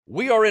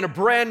We are in a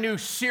brand new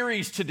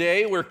series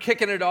today. We're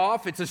kicking it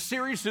off. It's a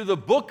series through the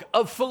book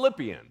of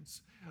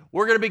Philippians.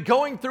 We're going to be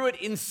going through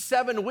it in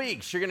 7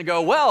 weeks. You're going to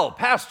go, well,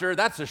 Pastor,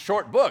 that's a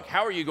short book.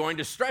 How are you going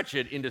to stretch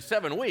it into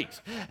 7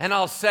 weeks? And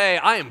I'll say,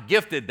 I am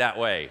gifted that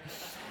way.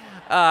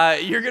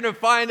 You're going to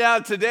find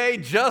out today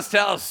just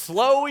how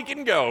slow we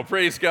can go.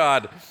 Praise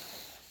God.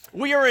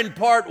 We are in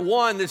part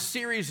 1. This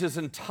series is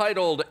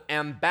entitled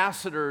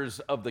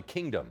Ambassadors of the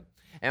Kingdom.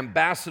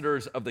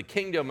 Ambassadors of the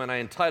Kingdom, and I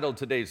entitled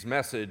today's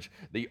message,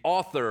 The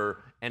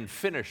Author and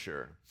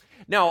Finisher.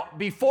 Now,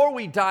 before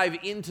we dive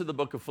into the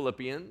book of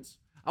Philippians,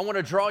 I want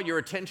to draw your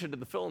attention to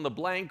the fill in the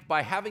blank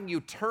by having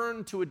you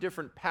turn to a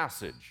different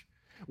passage.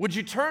 Would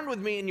you turn with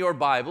me in your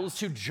Bibles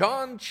to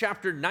John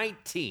chapter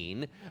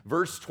 19,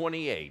 verse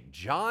 28.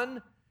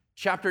 John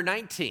chapter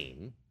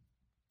 19,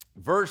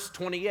 verse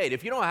 28.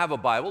 If you don't have a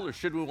Bible, there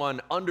should be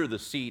one under the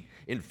seat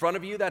in front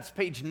of you. That's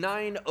page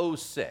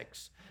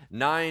 906.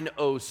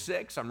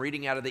 906. I'm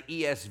reading out of the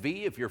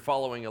ESV if you're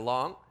following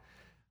along.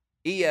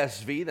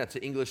 ESV, that's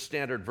the English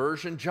Standard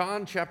Version.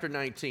 John chapter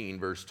 19,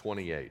 verse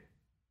 28.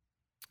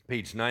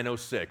 Page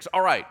 906.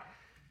 All right.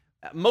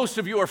 Most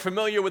of you are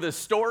familiar with this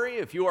story.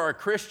 If you are a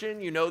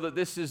Christian, you know that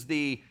this is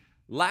the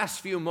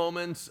last few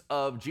moments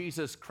of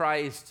Jesus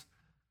Christ's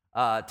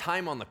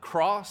time on the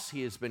cross.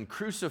 He has been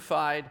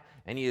crucified,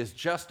 and he is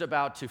just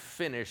about to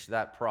finish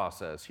that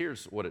process.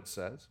 Here's what it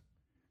says.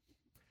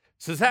 It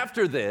says,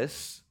 after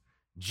this,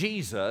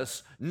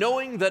 Jesus,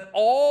 knowing that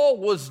all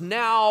was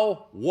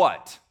now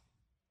what?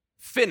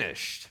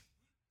 Finished,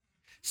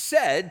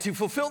 said, to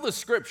fulfill the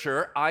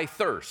scripture, I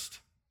thirst.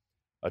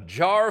 A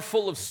jar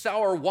full of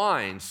sour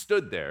wine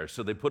stood there,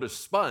 so they put a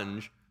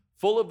sponge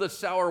full of the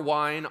sour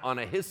wine on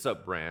a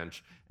hyssop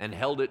branch and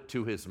held it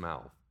to his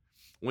mouth.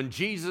 When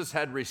Jesus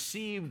had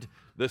received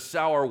the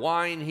sour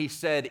wine, he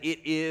said, it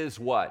is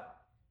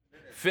what?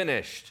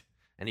 Finished.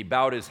 And he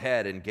bowed his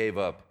head and gave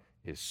up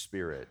his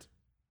spirit.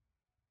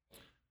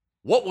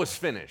 What was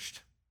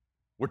finished?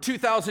 We're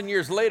 2,000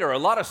 years later. A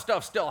lot of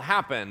stuff still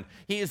happened.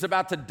 He is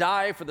about to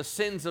die for the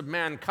sins of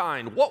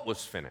mankind. What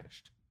was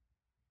finished?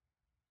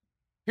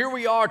 Here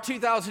we are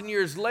 2,000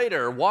 years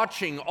later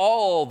watching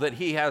all that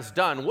he has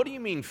done. What do you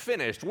mean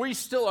finished? We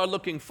still are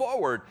looking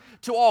forward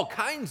to all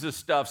kinds of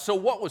stuff. So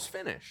what was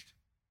finished?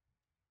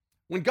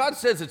 When God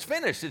says it's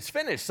finished, it's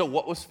finished. So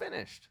what was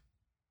finished?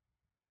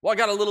 Well, I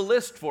got a little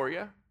list for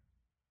you.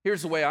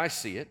 Here's the way I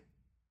see it.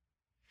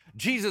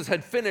 Jesus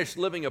had finished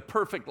living a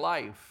perfect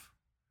life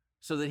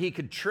so that he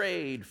could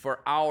trade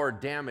for our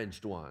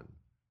damaged one,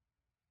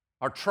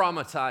 our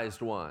traumatized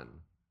one,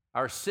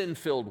 our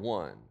sin-filled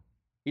one.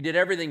 He did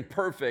everything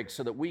perfect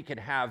so that we could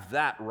have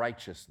that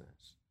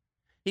righteousness.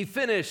 He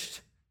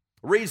finished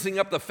raising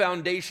up the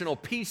foundational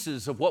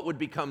pieces of what would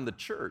become the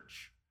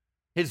church,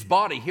 his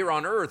body here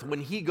on earth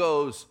when he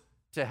goes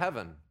to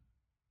heaven.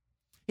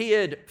 He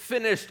had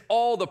finished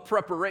all the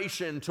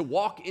preparation to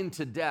walk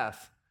into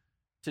death,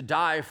 to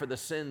die for the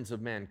sins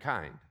of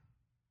mankind.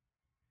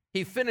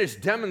 He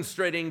finished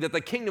demonstrating that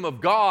the kingdom of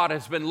God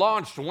has been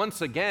launched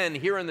once again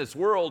here in this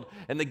world,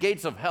 and the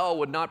gates of hell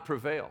would not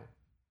prevail.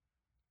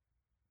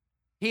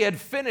 He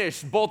had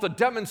finished both a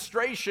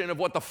demonstration of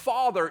what the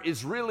Father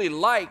is really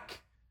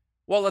like,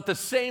 while at the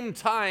same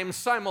time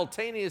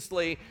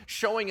simultaneously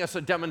showing us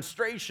a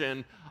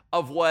demonstration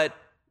of what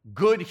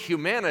good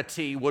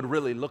humanity would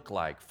really look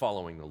like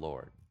following the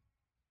Lord.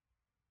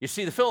 You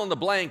see, the fill in the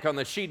blank on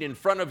the sheet in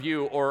front of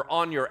you or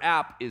on your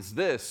app is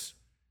this.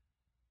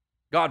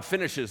 God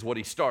finishes what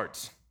he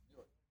starts.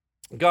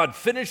 God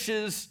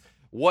finishes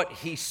what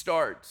he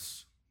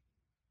starts.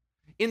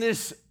 In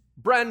this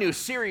brand new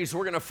series,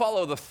 we're going to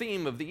follow the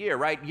theme of the year,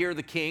 right? Year of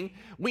the King.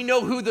 We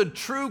know who the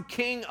true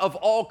King of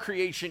all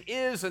creation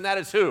is, and that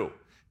is who?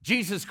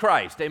 Jesus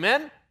Christ.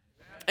 Amen?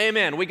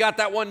 Amen. We got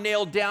that one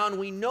nailed down.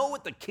 We know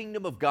what the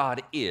kingdom of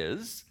God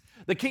is.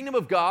 The kingdom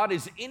of God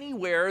is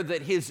anywhere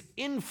that his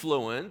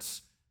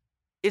influence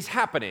is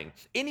happening.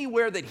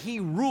 Anywhere that he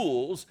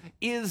rules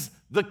is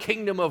the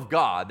kingdom of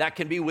God. That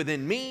can be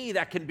within me,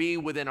 that can be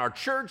within our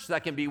church,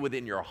 that can be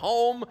within your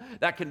home,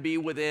 that can be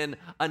within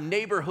a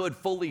neighborhood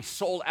fully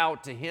sold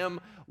out to him.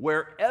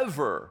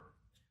 Wherever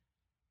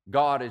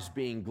God is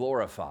being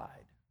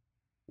glorified,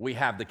 we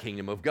have the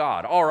kingdom of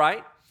God. All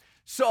right?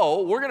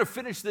 So we're going to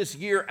finish this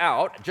year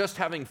out, just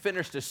having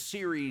finished a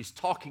series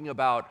talking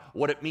about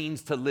what it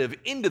means to live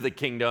into the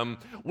kingdom.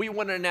 We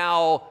want to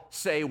now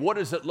say, what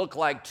does it look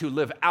like to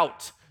live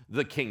out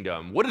the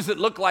kingdom? What does it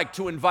look like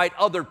to invite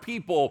other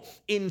people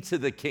into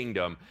the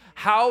kingdom?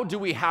 How do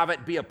we have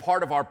it be a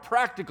part of our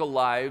practical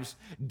lives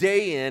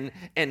day in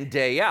and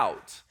day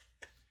out?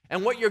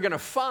 And what you're going to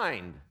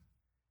find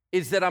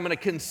is that I'm going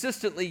to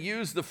consistently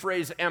use the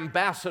phrase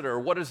ambassador.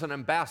 What is an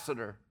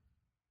ambassador?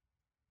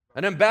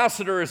 An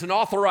ambassador is an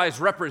authorized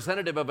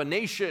representative of a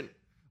nation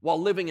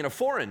while living in a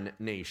foreign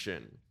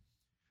nation.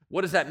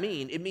 What does that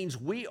mean? It means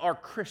we are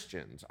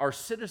Christians. Our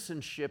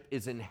citizenship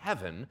is in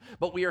heaven,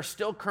 but we are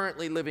still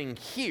currently living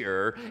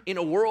here in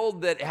a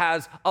world that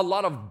has a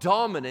lot of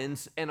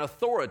dominance and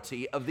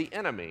authority of the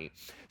enemy.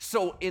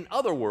 So, in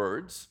other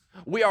words,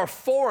 we are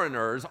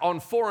foreigners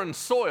on foreign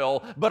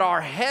soil, but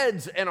our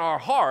heads and our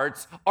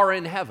hearts are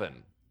in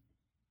heaven,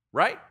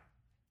 right?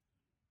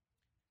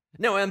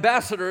 Now,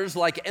 ambassadors,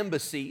 like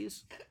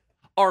embassies,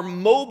 are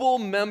mobile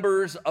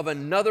members of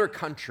another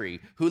country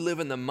who live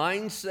in the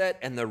mindset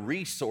and the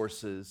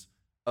resources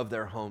of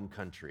their home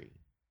country.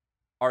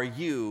 Are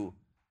you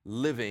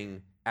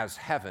living as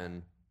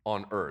heaven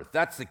on earth?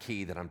 That's the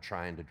key that I'm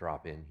trying to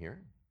drop in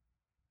here.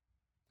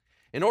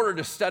 In order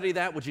to study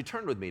that, would you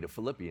turn with me to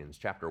Philippians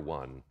chapter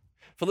 1?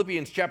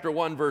 Philippians chapter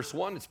 1, verse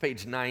 1, it's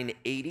page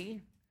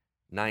 980.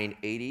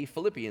 980,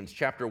 Philippians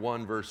chapter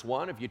 1, verse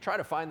 1. If you try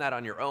to find that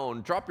on your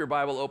own, drop your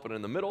Bible open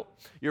in the middle.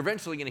 You're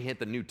eventually going to hit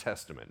the New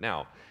Testament.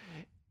 Now,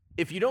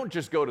 if you don't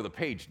just go to the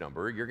page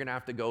number, you're going to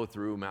have to go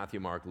through Matthew,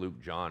 Mark,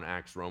 Luke, John,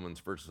 Acts, Romans,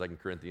 1st, 2nd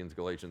Corinthians,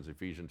 Galatians,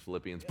 Ephesians,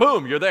 Philippians.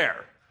 Boom, you're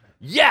there.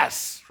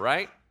 Yes,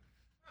 right?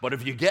 But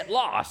if you get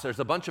lost, there's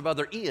a bunch of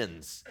other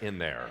Ians in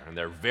there, and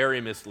they're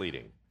very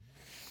misleading.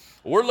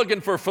 We're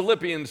looking for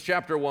Philippians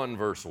chapter 1,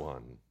 verse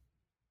 1.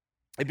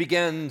 It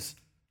begins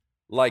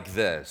like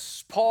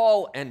this: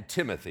 Paul and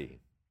Timothy,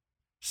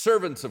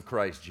 servants of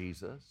Christ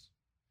Jesus,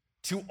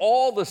 to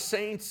all the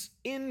saints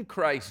in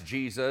Christ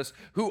Jesus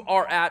who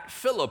are at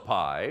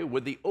Philippi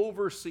with the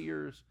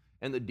overseers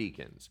and the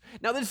deacons.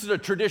 Now, this is a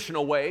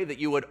traditional way that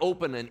you would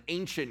open an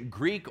ancient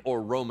Greek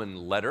or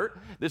Roman letter.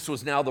 This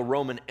was now the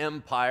Roman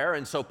Empire,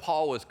 and so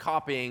Paul was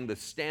copying the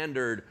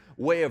standard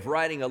way of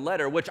writing a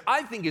letter, which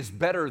I think is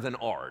better than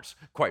ours,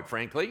 quite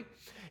frankly.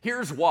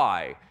 Here's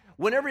why.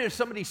 Whenever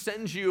somebody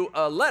sends you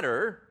a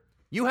letter,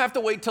 you have to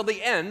wait till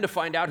the end to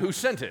find out who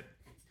sent it.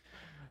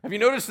 Have you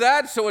noticed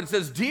that? So it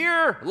says,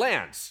 Dear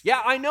Lance.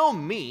 Yeah, I know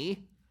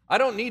me. I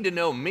don't need to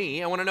know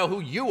me. I want to know who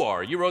you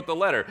are. You wrote the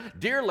letter.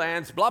 Dear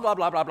Lance, blah, blah,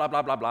 blah, blah, blah,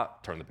 blah, blah, blah.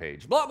 Turn the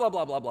page. Blah, blah,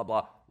 blah, blah, blah,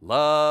 blah.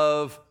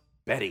 Love,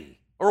 Betty.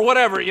 Or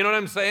whatever, you know what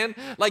I'm saying?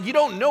 Like, you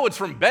don't know it's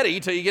from Betty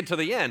till you get to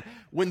the end.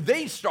 When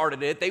they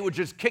started it, they would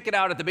just kick it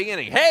out at the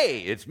beginning. Hey,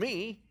 it's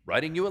me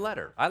writing you a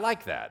letter. I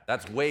like that.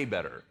 That's way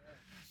better.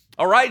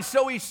 All right,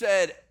 so he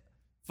said,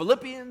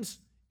 Philippians,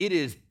 it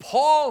is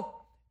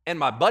Paul and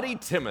my buddy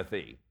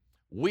Timothy.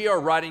 We are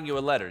writing you a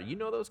letter. You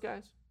know those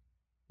guys?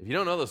 If you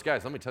don't know those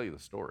guys, let me tell you the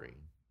story.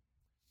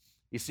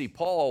 You see,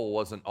 Paul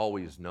wasn't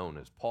always known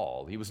as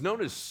Paul. He was known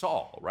as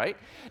Saul, right?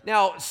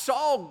 Now,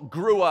 Saul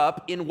grew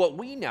up in what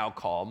we now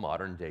call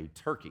modern-day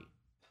Turkey.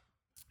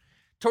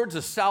 Towards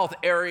the south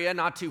area,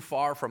 not too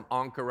far from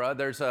Ankara,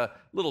 there's a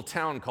little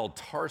town called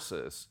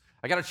Tarsus.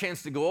 I got a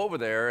chance to go over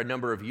there a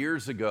number of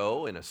years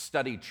ago in a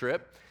study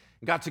trip.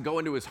 Got to go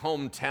into his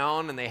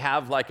hometown, and they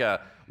have like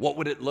what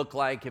would it look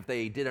like if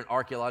they did an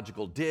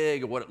archaeological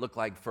dig, or what it looked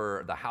like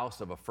for the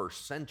house of a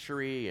first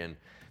century, and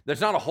there's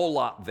not a whole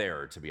lot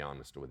there, to be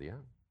honest with you.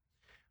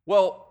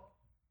 Well,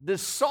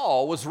 this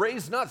Saul was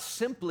raised not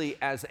simply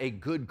as a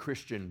good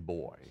Christian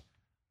boy,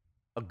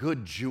 a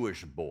good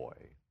Jewish boy,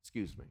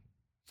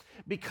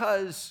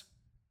 because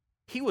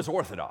he was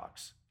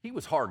Orthodox, he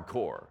was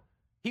hardcore.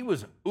 He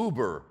was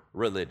uber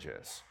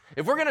religious.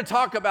 If we're going to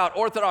talk about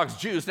Orthodox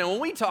Jews, now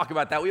when we talk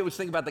about that, we always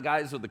think about the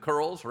guys with the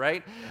curls,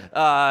 right?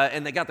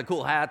 And they got the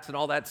cool hats and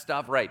all that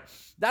stuff, right?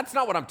 That's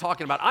not what I'm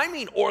talking about. I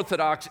mean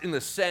Orthodox in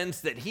the sense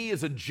that he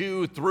is a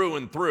Jew through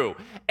and through.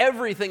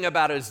 Everything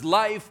about his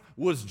life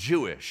was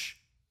Jewish.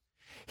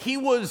 He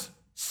was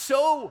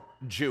so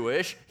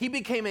Jewish, he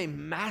became a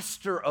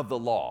master of the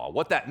law.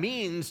 What that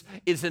means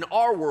is in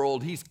our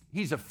world, he's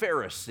a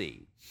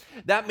Pharisee.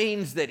 That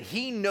means that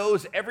he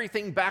knows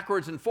everything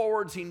backwards and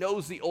forwards. He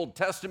knows the Old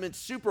Testament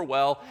super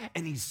well,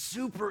 and he's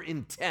super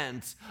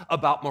intense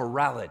about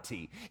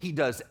morality. He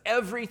does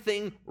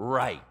everything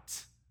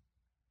right.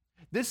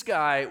 This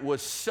guy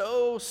was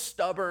so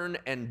stubborn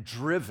and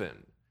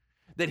driven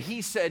that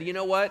he said, you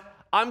know what?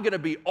 I'm going to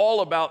be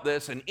all about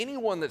this, and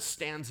anyone that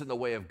stands in the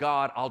way of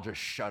God, I'll just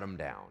shut him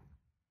down.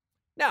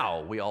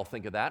 Now, we all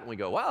think of that, and we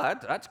go, wow,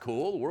 that's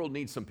cool. The world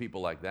needs some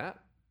people like that.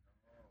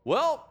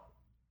 Well,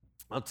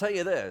 I'll tell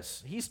you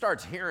this, he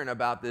starts hearing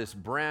about this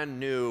brand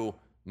new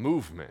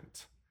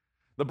movement.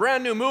 The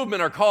brand new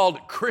movement are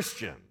called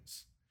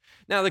Christians.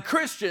 Now, the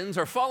Christians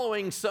are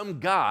following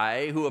some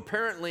guy who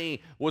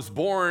apparently was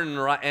born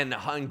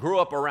and grew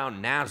up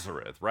around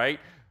Nazareth, right?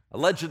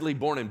 Allegedly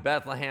born in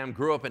Bethlehem,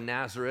 grew up in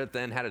Nazareth,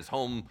 then had his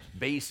home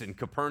base in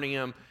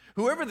Capernaum.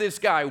 Whoever this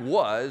guy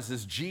was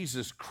is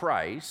Jesus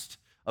Christ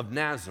of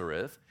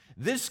Nazareth.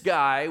 This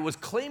guy was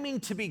claiming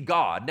to be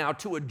God. Now,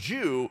 to a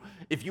Jew,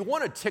 if you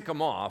want to tick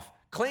him off,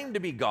 claim to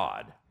be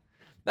God.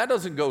 That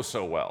doesn't go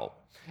so well.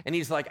 And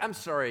he's like, I'm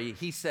sorry,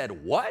 he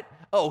said what?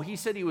 Oh, he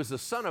said he was the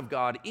Son of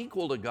God,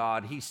 equal to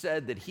God. He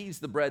said that he's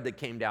the bread that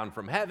came down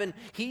from heaven.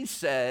 He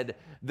said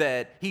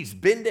that he's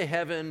been to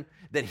heaven,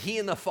 that he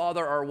and the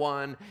Father are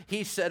one.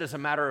 He said, as a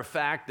matter of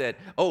fact, that,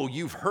 oh,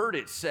 you've heard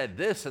it said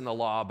this in the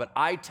law, but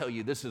I tell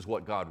you this is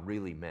what God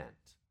really meant.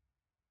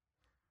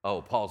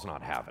 Oh, Paul's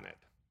not having it.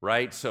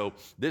 right? So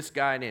this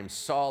guy named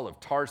Saul of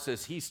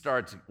Tarsus, he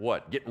starts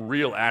what? Getting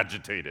real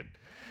agitated.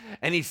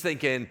 And he's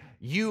thinking,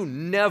 you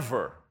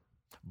never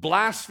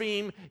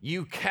blaspheme,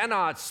 you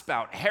cannot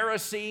spout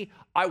heresy,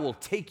 I will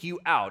take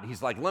you out.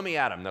 He's like, let me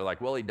at him. They're like,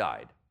 well, he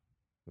died.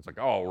 It's like,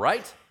 all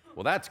right,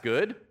 well, that's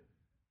good.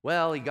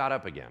 Well, he got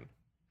up again.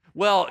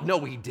 Well, no,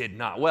 he did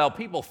not. Well,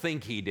 people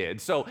think he did.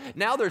 So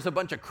now there's a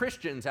bunch of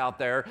Christians out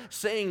there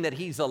saying that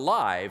he's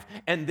alive,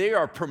 and they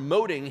are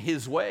promoting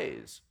his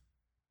ways.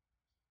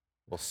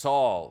 Well,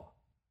 Saul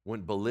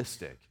went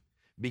ballistic,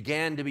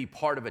 began to be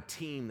part of a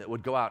team that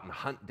would go out and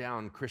hunt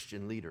down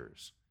Christian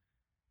leaders.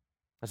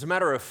 As a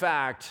matter of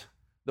fact,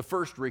 the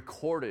first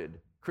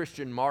recorded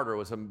Christian martyr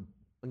was an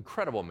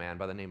incredible man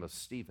by the name of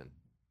Stephen.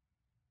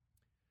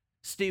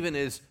 Stephen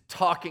is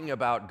talking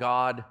about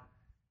God,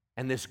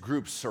 and this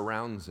group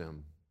surrounds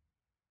him,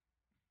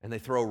 and they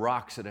throw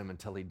rocks at him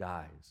until he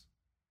dies.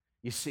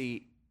 You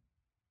see,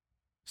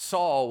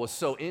 Saul was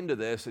so into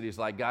this that he's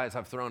like, guys,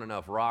 I've thrown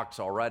enough rocks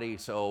already,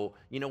 so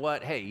you know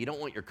what? Hey, you don't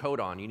want your coat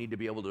on. You need to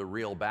be able to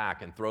reel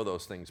back and throw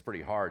those things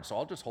pretty hard, so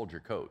I'll just hold your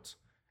coats.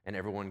 And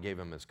everyone gave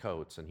him his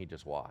coats, and he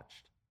just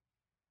watched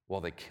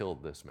while they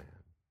killed this man.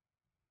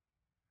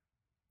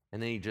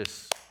 And then he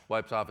just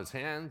wipes off his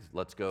hands,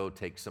 let's go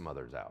take some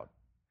others out.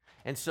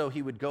 And so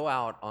he would go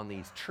out on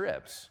these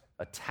trips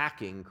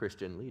attacking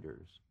Christian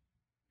leaders.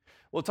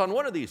 Well, it's on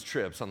one of these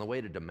trips on the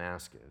way to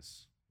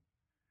Damascus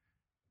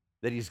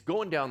that he's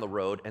going down the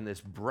road, and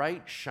this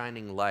bright,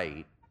 shining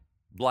light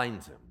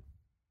blinds him.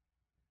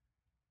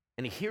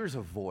 And he hears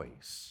a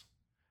voice,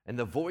 and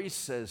the voice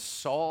says,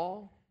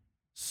 Saul,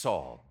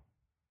 Saul,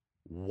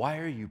 why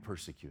are you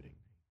persecuting me?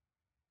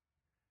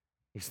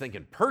 He's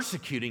thinking,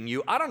 persecuting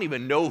you? I don't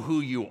even know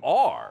who you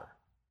are.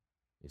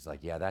 He's like,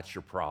 yeah, that's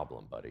your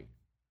problem, buddy.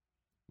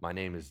 My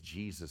name is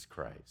Jesus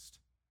Christ,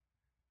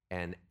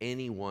 and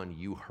anyone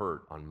you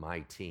hurt on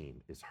my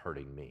team is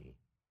hurting me.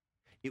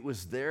 It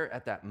was there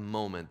at that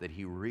moment that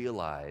he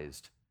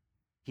realized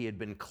he had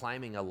been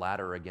climbing a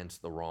ladder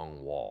against the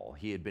wrong wall.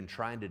 He had been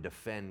trying to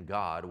defend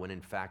God when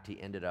in fact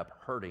he ended up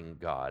hurting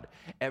God.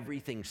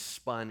 Everything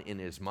spun in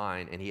his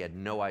mind, and he had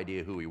no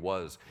idea who he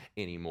was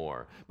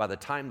anymore. By the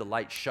time the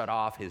light shut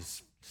off,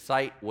 his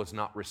sight was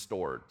not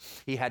restored.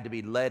 He had to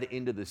be led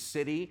into the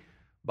city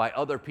by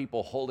other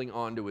people holding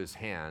on to his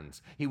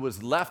hands. He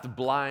was left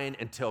blind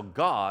until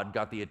God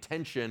got the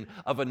attention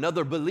of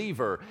another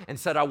believer and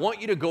said, I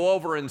want you to go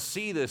over and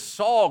see this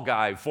Saul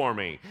guy for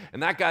me.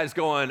 And that guy's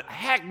going,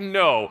 heck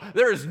no,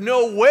 there's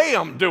no way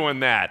I'm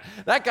doing that.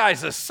 That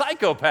guy's a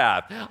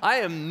psychopath. I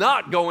am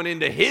not going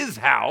into his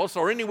house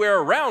or anywhere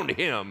around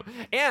him.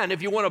 And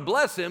if you want to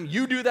bless him,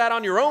 you do that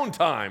on your own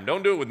time.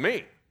 Don't do it with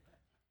me.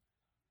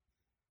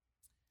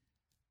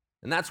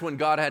 And that's when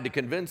God had to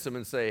convince him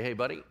and say, hey,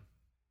 buddy,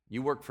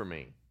 you work for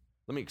me.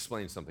 Let me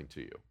explain something to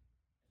you.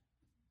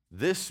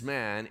 This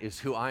man is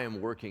who I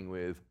am working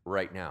with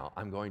right now.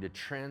 I'm going to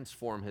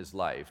transform his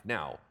life.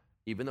 Now,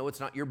 even though it's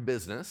not your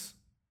business,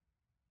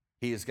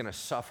 he is going to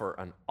suffer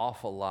an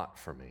awful lot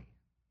for me.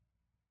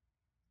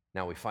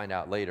 Now, we find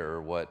out later,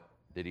 what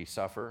did he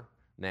suffer?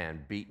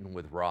 Man, beaten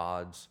with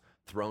rods,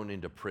 thrown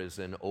into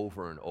prison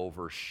over and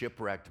over,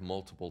 shipwrecked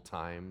multiple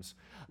times,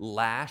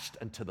 lashed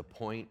unto the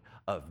point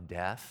of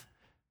death,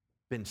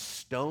 been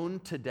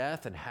stoned to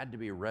death and had to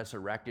be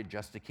resurrected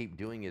just to keep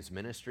doing his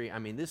ministry. I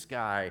mean, this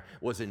guy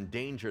was in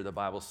danger, the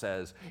Bible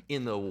says,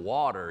 in the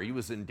water. He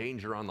was in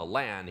danger on the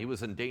land. He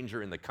was in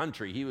danger in the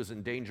country. He was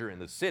in danger in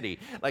the city.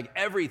 Like,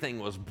 everything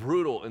was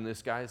brutal in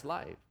this guy's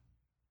life.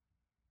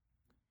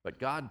 But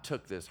God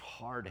took this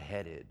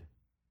hard-headed,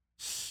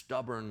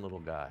 stubborn little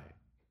guy,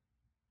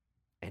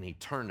 and he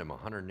turned him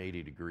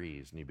 180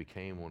 degrees, and he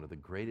became one of the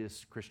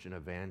greatest Christian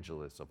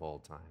evangelists of all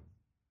time.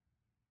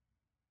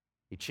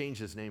 He changed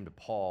his name to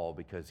Paul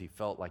because he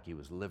felt like he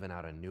was living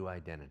out a new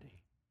identity.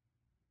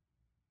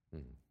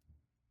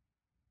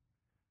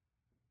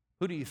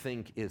 Who do you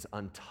think is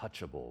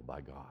untouchable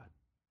by God?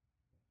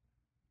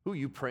 Who are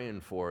you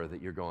praying for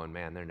that you're going,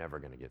 man, they're never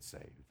going to get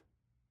saved?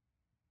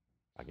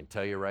 I can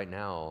tell you right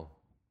now,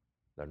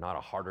 they're not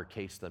a harder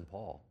case than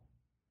Paul.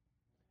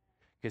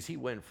 Because he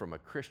went from a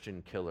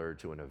Christian killer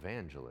to an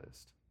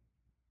evangelist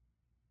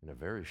in a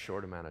very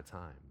short amount of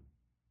time.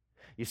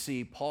 You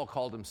see, Paul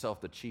called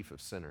himself the chief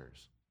of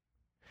sinners.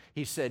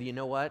 He said, you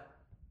know what?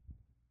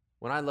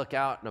 When I look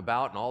out and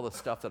about and all the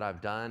stuff that I've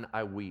done,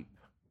 I weep.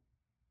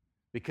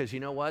 Because you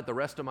know what? The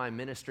rest of my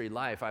ministry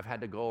life, I've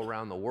had to go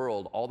around the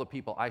world, all the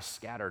people I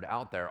scattered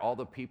out there, all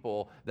the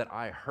people that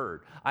I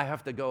hurt. I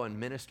have to go and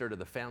minister to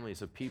the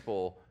families of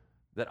people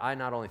that I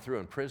not only threw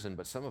in prison,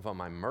 but some of them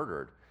I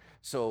murdered.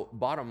 So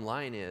bottom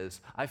line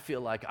is, I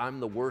feel like I'm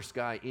the worst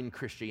guy in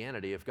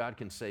Christianity. If God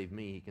can save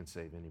me, he can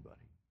save anybody.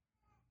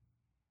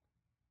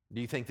 Do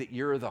you think that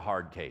you're the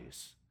hard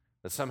case?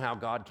 That somehow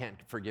God can't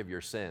forgive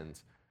your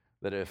sins?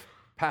 That if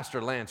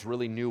Pastor Lance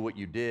really knew what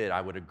you did,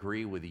 I would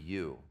agree with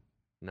you?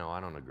 No,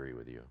 I don't agree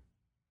with you.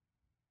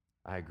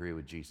 I agree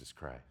with Jesus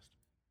Christ.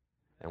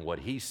 And what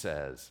he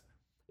says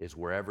is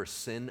wherever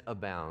sin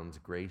abounds,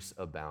 grace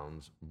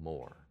abounds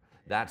more.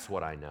 That's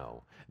what I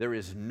know. There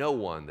is no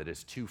one that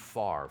is too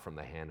far from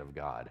the hand of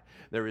God.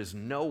 There is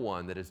no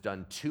one that has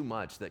done too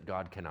much that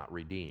God cannot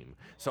redeem.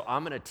 So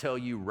I'm going to tell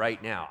you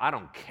right now, I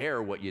don't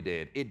care what you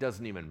did. It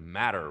doesn't even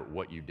matter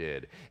what you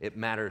did. It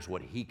matters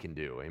what he can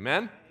do.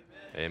 Amen?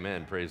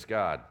 Amen. Praise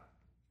God.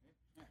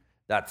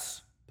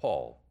 That's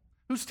Paul.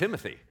 Who's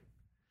Timothy?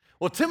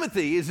 Well,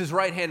 Timothy is his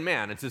right-hand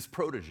man. It's his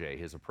protege,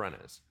 his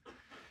apprentice.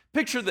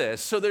 Picture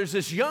this. So there's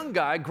this young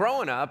guy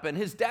growing up, and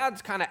his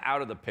dad's kind of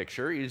out of the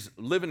picture. He's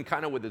living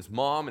kind of with his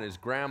mom and his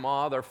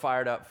grandma. They're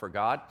fired up for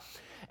God.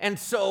 And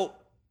so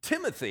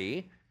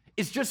Timothy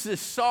is just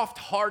this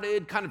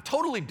soft-hearted, kind of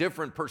totally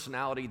different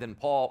personality than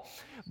Paul.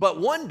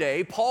 But one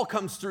day, Paul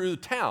comes through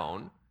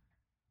town,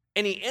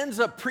 and he ends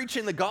up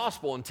preaching the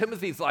gospel, and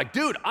Timothy's like,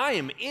 dude, I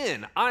am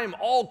in. I am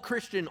all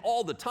Christian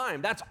all the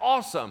time. That's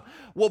awesome.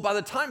 Well, by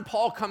the time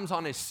Paul comes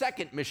on his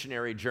second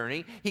missionary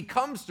journey, he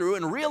comes through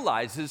and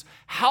realizes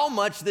how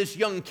much this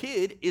young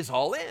kid is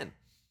all in.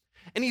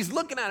 And he's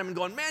looking at him and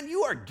going, man,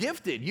 you are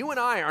gifted. You and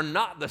I are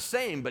not the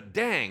same, but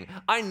dang,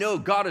 I know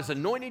God has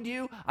anointed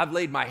you. I've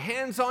laid my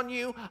hands on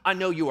you. I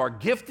know you are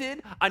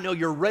gifted. I know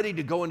you're ready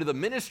to go into the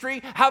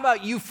ministry. How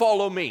about you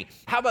follow me?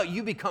 How about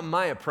you become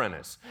my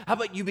apprentice? How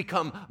about you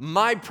become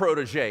my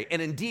protege?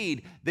 And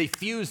indeed, they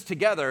fused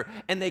together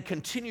and they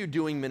continue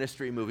doing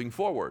ministry moving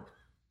forward.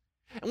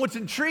 And what's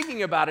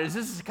intriguing about it is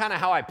this is kind of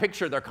how I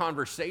picture their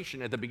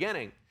conversation at the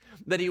beginning.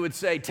 That he would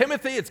say,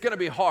 Timothy, it's going to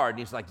be hard. And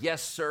he's like,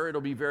 yes, sir,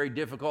 it'll be very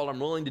difficult. I'm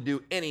willing to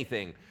do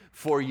anything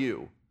for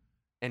you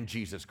and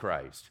Jesus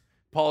Christ.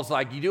 Paul's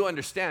like, you do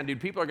understand,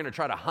 dude, people are going to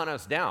try to hunt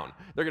us down.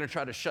 They're going to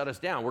try to shut us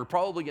down. We're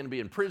probably going to be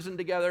in prison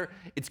together.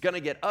 It's going to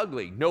get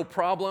ugly. No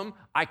problem.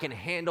 I can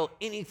handle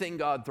anything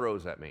God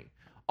throws at me.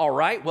 All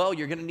right, well,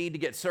 you're going to need to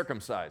get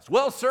circumcised.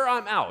 Well, sir,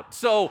 I'm out.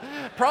 So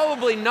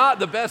probably not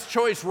the best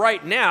choice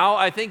right now.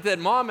 I think that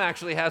mom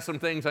actually has some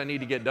things I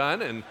need to get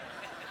done. And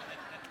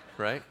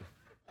right?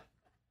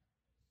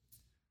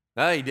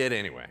 He did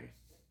anyway,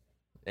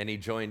 and he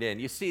joined in.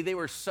 You see, they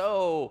were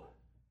so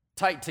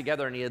tight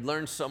together, and he had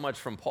learned so much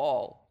from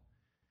Paul,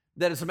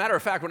 that as a matter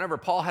of fact, whenever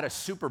Paul had a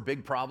super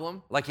big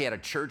problem, like he had a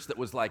church that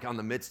was like on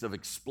the midst of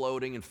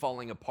exploding and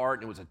falling apart,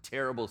 and it was a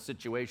terrible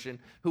situation,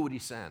 who would he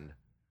send?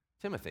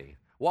 Timothy.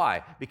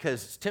 Why?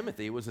 Because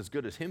Timothy was as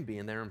good as him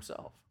being there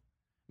himself.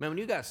 Man, when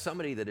you got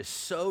somebody that is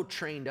so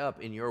trained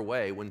up in your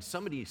way, when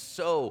somebody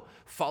so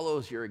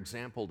follows your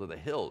example to the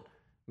hilt,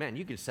 man,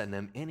 you can send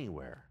them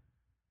anywhere.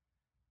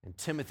 And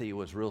Timothy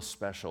was real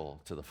special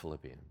to the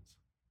Philippians.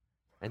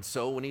 And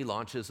so when he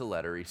launches a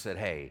letter, he said,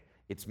 hey,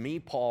 it's me,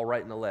 Paul,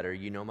 writing the letter.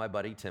 You know my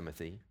buddy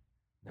Timothy.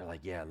 They're like,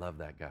 yeah, I love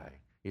that guy.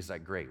 He's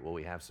like, great. Well,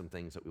 we have some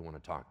things that we want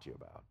to talk to you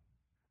about.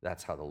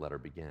 That's how the letter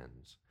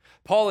begins.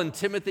 Paul and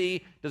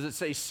Timothy, does it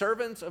say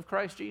servants of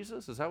Christ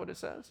Jesus? Is that what it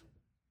says?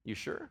 You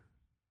sure?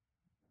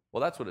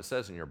 Well, that's what it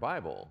says in your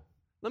Bible.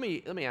 Let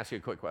me ask you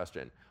a quick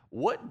question.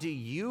 What do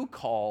you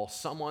call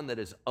someone that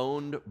is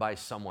owned by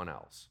someone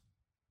else?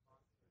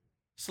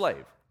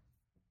 Slave.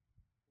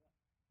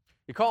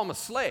 You call him a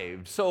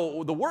slave.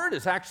 So the word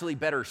is actually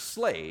better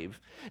slave.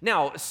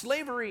 Now,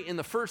 slavery in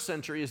the first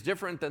century is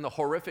different than the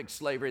horrific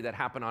slavery that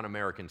happened on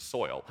American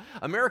soil.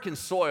 American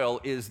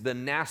soil is the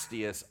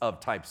nastiest of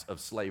types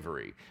of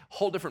slavery.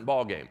 Whole different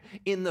ballgame.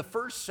 In the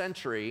first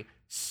century,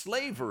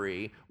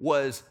 slavery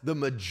was the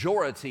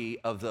majority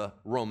of the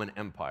Roman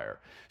Empire.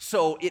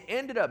 So it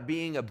ended up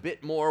being a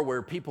bit more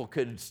where people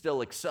could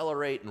still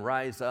accelerate and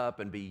rise up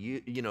and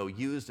be,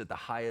 used at the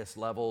highest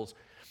levels.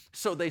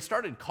 So they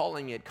started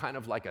calling it kind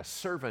of like a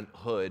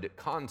servanthood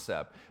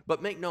concept.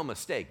 But make no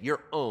mistake,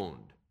 you're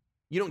owned.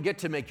 You don't get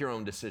to make your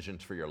own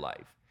decisions for your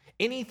life.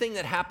 Anything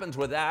that happens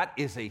with that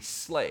is a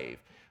slave.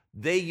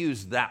 They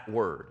use that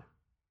word.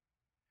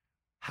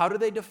 How do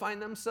they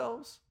define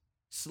themselves?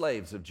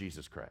 Slaves of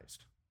Jesus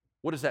Christ.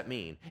 What does that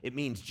mean? It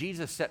means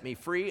Jesus set me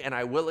free and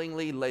I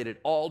willingly laid it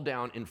all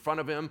down in front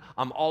of him.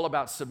 I'm all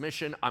about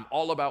submission. I'm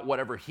all about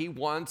whatever he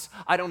wants.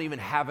 I don't even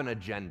have an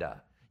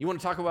agenda. You want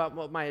to talk about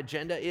what my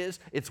agenda is?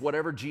 It's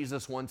whatever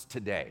Jesus wants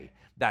today.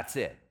 That's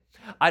it.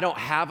 I don't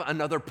have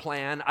another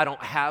plan. I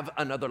don't have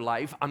another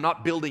life. I'm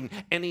not building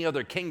any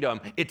other kingdom.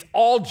 It's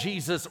all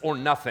Jesus or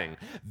nothing.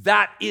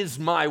 That is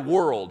my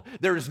world.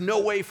 There is no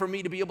way for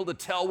me to be able to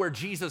tell where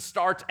Jesus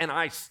starts and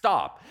I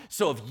stop.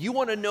 So if you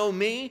want to know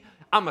me,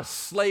 I'm a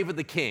slave of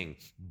the King.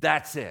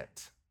 That's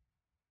it.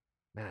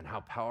 Man, how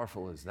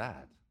powerful is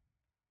that?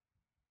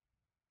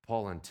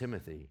 Paul and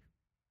Timothy,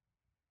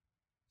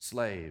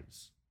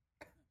 slaves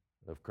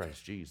of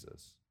Christ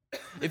Jesus.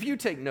 If you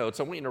take notes,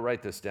 I want you to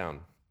write this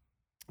down.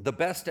 The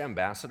best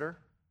ambassador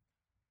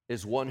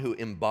is one who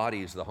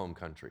embodies the home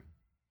country.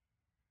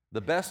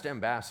 The best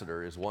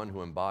ambassador is one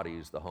who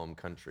embodies the home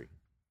country.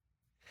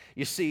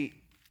 You see,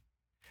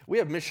 we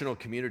have missional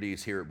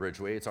communities here at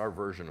Bridgeway. It's our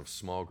version of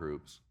small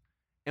groups.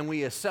 And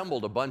we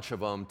assembled a bunch of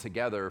them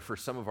together for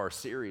some of our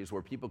series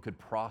where people could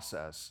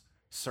process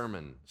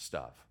sermon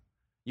stuff.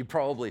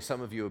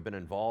 Some of you have been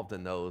involved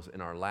in those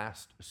in our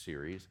last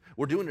series.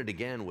 We're doing it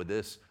again with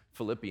this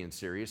Philippians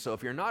series. So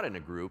if you're not in a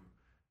group,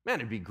 Man,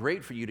 it'd be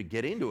great for you to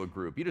get into a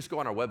group. You just go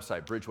on our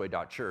website,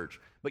 bridgeway.church,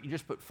 but you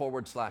just put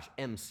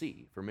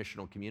 /MC for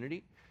missional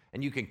community,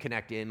 and you can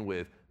connect in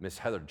with Miss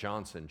Heather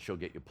Johnson. She'll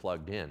get you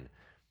plugged in.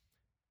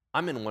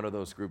 I'm in one of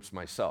those groups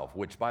myself,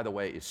 which, by the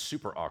way, is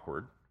super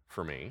awkward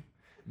for me,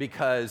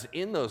 because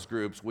in those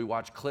groups, we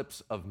watch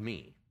clips of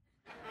me.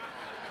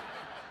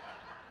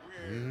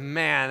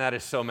 Man, that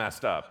is so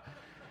messed up.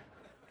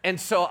 And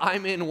so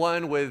I'm in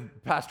one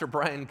with Pastor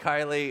Brian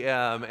Kiley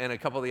and a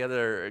couple of the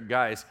other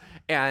guys,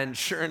 and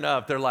sure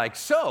enough, they're like,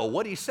 so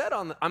what he said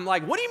I'm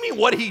like, what do you mean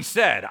what he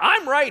said?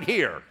 I'm right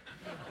here,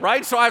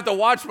 right? So I have to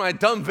watch my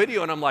dumb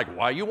video, and I'm like,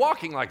 why are you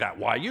walking like that?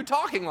 Why are you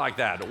talking like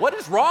that? What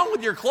is wrong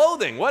with your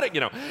clothing?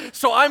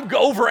 So I'm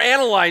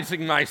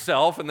overanalyzing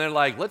myself, and they're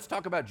like, let's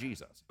talk about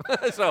Jesus.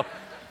 So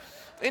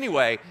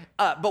anyway,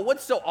 but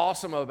what's so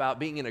awesome about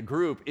being in a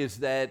group is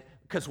that,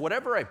 because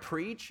whatever I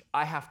preach,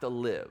 I have to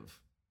live.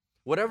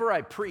 Whatever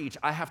I preach,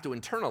 I have to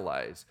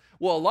internalize.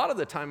 Well, a lot of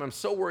the time, I'm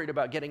so worried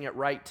about getting it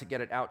right to get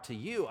it out to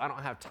you, I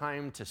don't have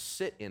time to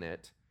sit in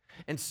it.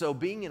 And so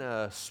being in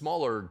a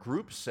smaller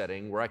group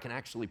setting where I can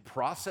actually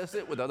process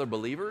it with other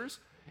believers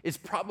is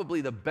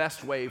probably the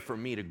best way for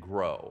me to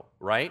grow,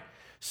 right?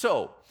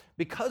 So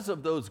because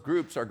of those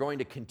groups are going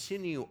to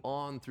continue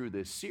on through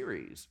this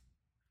series,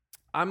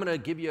 I'm going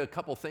to give you a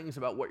couple things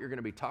about what you're going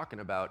to be talking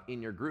about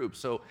in your group.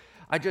 So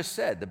I just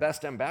said the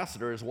best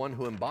ambassador is one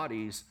who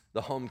embodies the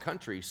home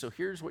country. So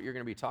here's what you're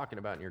going to be talking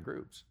about in your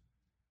groups.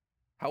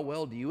 How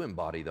well do you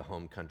embody the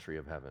home country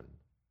of heaven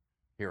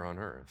here on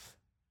earth?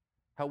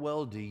 How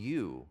well do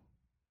you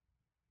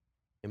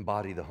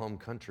embody the home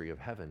country of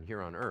heaven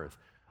here on earth?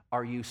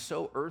 Are you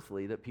so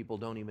earthly that people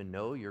don't even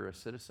know you're a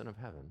citizen of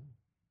heaven?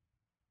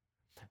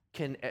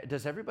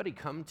 Does everybody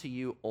come to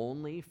you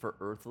only for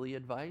earthly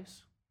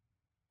advice?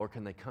 Or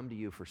can they come to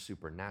you for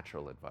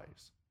supernatural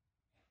advice?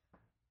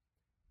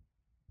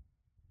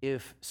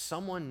 If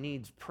someone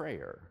needs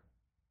prayer,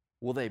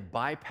 will they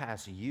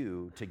bypass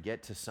you to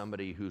get to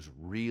somebody who's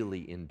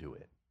really into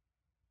it?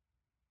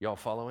 Y'all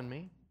following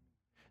me?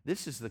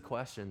 This is the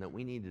question that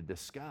we need to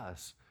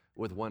discuss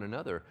with one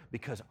another,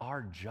 because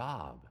our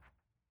job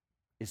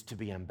is to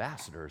be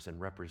ambassadors and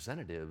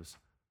representatives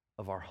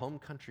of our home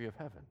country of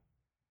heaven.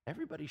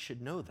 Everybody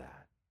should know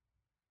that,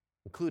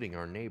 including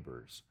our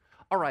neighbors.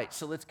 All right,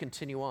 so let's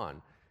continue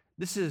on.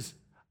 This is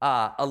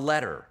a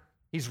letter.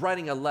 He's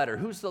writing a letter.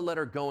 Who's the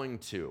letter going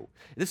to?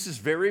 This is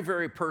very,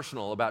 very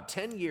personal. About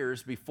 10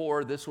 years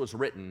before this was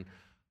written,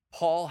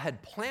 Paul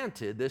had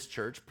planted this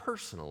church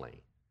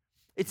personally.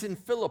 It's in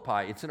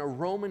Philippi. It's in a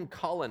Roman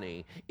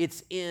colony.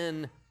 It's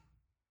in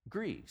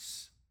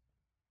Greece.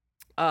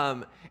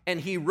 And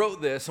he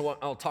wrote this, so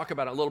I'll talk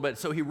about it a little bit.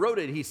 So he wrote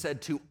it, he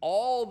said, to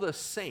all the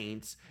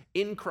saints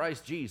in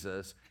Christ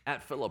Jesus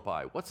at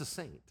Philippi. What's a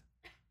saint?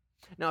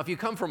 Now, if you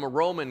come from a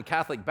Roman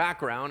Catholic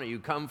background, or you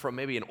come from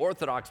maybe an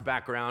Orthodox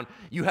background,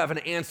 you have an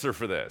answer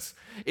for this.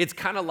 It's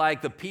kind of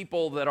like the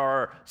people that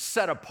are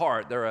set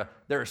apart.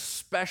 They're a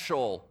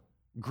special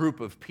group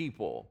of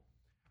people.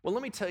 Well,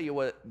 let me tell you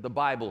what the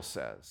Bible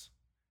says.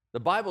 The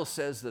Bible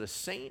says that a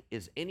saint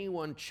is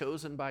anyone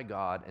chosen by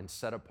God and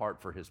set apart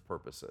for his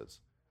purposes.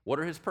 What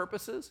are his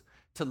purposes?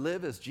 To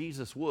live as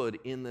Jesus would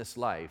in this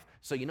life.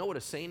 So you know what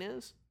a saint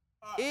is?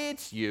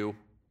 It's you.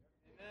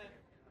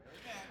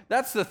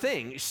 That's the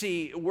thing.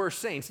 See, we're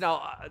saints.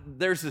 Now,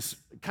 there's this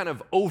kind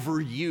of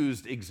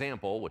overused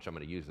example, which I'm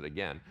going to use it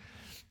again.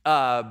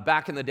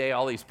 Back in the day,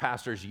 all these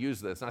pastors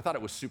used this, and I thought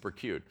it was super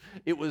cute.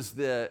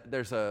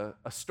 There's a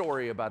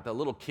story about the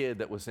little kid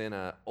that was in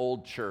an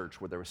old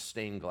church where there was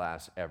stained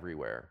glass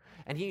everywhere.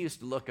 And he used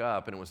to look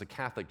up, and it was a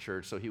Catholic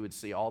church, so he would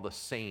see all the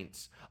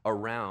saints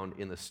around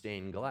in the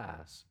stained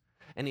glass.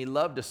 And he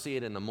loved to see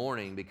it in the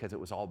morning because it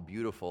was all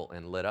beautiful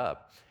and lit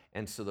up.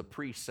 And so the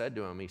priest said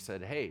to him, he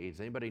said, hey, does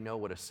anybody know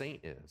what a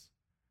saint is?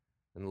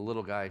 And the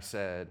little guy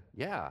said,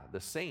 yeah, the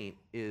saint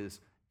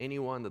is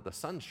anyone that the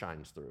sun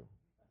shines through,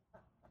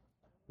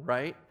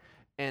 right?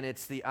 And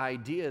it's the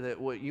idea that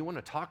what you want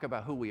to talk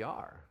about who we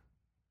are.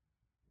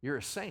 You're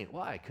a saint.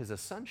 Why? Because the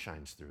sun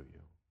shines through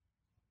you,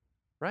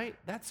 right?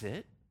 That's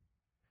it.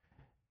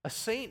 A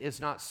saint is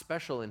not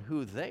special in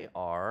who they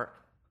are.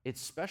 It's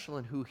special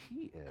in who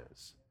he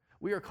is.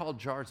 We are called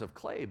jars of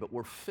clay, but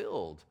we're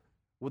filled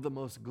with the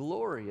most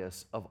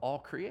glorious of all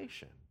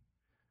creation.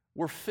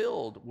 We're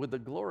filled with the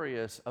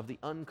glorious of the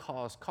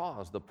uncaused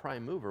cause, the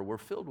prime mover. We're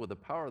filled with the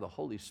power of the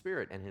Holy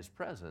Spirit and his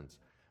presence.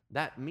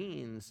 That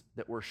means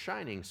that we're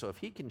shining. So if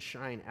he can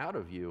shine out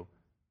of you,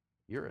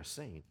 you're a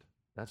saint.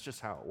 That's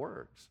just how it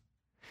works.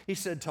 He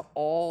said to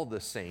all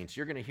the saints,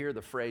 you're going to hear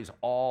the phrase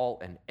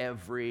all and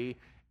every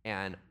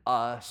and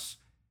us.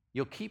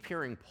 You'll keep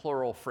hearing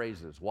plural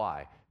phrases.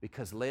 Why?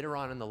 Because later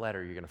on in the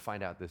letter, you're going to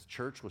find out this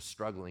church was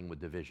struggling with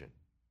division.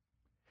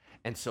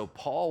 And so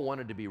Paul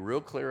wanted to be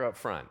real clear up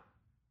front.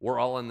 We're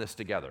all in this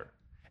together.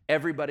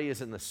 Everybody is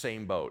in the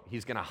same boat.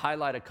 He's going to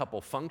highlight a couple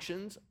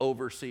functions,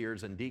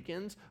 overseers and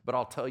deacons, but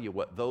I'll tell you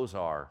what those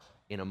are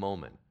in a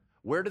moment.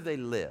 Where do they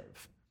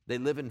live? They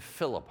live in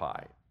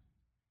Philippi.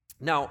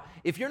 Now,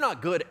 if you're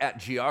not good at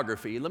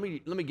geography, let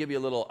me give you a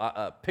little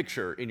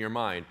picture in your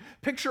mind.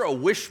 Picture a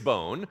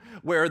wishbone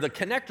where the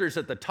connector's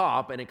at the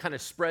top and it kind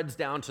of spreads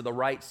down to the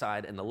right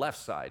side and the left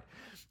side.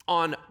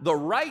 On the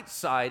right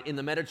side in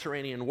the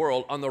Mediterranean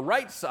world, on the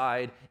right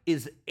side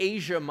is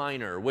Asia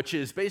Minor, which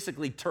is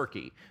basically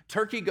Turkey.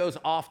 Turkey goes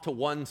off to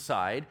one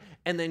side,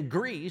 and then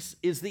Greece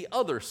is the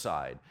other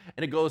side,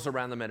 and it goes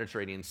around the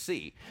Mediterranean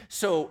Sea.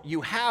 So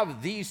you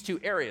have these two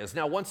areas.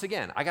 Now, once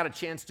again, I got a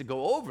chance to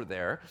go over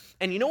there,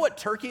 and you know what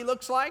Turkey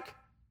looks like?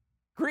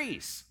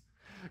 Greece.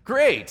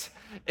 Great,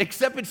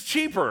 except it's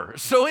cheaper.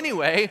 So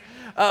anyway,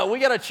 we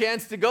got a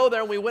chance to go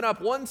there, and we went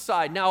up one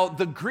side. Now,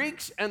 the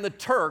Greeks and the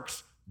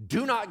Turks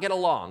do not get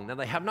along. Now,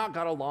 they have not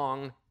got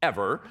along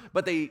ever,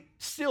 but they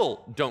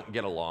still don't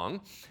get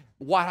along.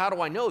 How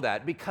do I know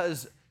that?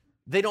 Because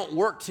they don't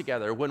work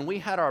together. When we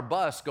had our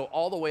bus go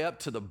all the way up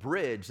to the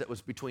bridge that was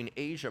between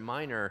Asia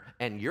Minor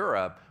and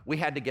Europe, we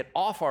had to get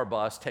off our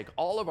bus, take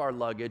all of our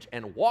luggage,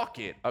 and walk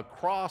it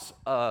across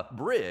a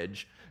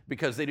bridge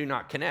because they do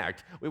not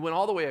connect. We went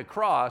all the way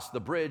across the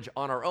bridge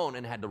on our own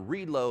and had to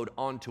reload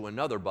onto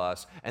another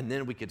bus, and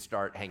then we could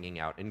start hanging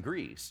out in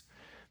Greece.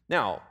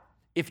 Now,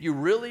 if you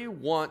really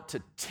want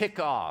to tick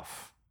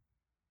off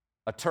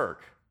a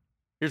Turk,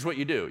 here's what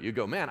you do. You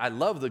go, man, I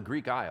love the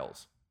Greek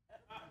Isles.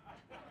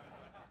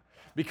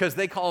 Because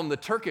they call them the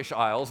Turkish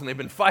Isles, and they've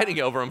been fighting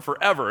over them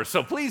forever.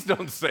 So please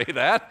don't say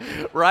that,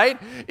 right?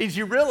 Is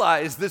you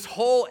realize this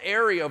whole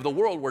area of the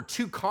world where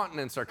two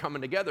continents are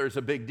coming together is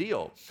a big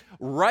deal.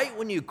 Right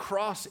when you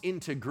cross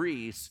into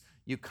Greece,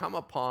 you come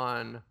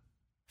upon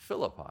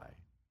Philippi,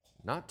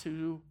 not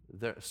too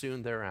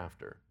soon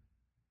thereafter.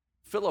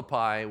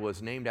 Philippi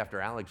was named after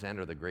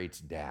Alexander the Great's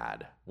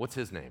dad. What's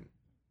his name?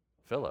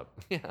 Philip.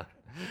 Yeah.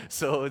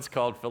 So it's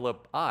called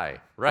Philippi,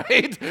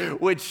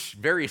 right? Which,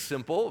 very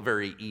simple,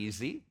 very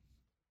easy.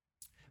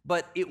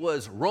 But it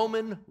was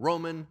Roman.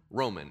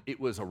 It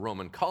was a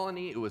Roman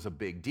colony. It was a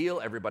big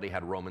deal. Everybody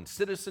had Roman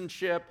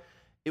citizenship.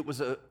 It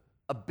was a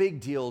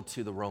big deal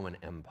to the Roman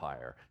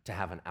Empire to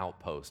have an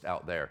outpost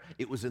out there.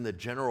 It was in the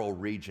general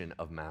region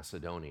of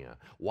Macedonia.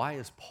 Why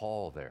is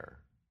Paul there?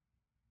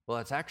 Well,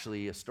 it's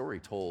actually a story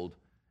told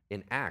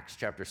in Acts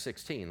chapter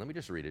 16. Let me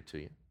just read it to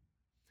you.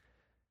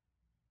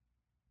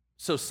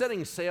 So,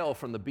 setting sail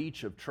from the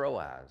beach of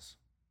Troas,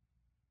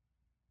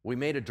 we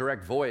made a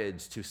direct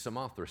voyage to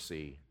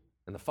Samothrace,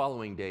 and the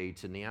following day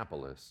to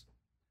Neapolis.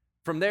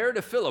 From there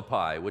to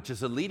Philippi, which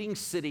is a leading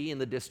city in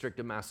the district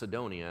of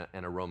Macedonia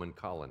and a Roman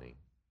colony.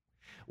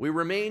 We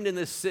remained in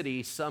this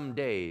city some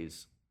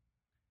days,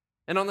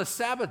 and on the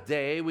Sabbath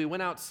day, we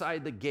went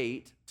outside the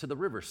gate to the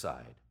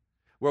riverside,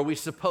 where we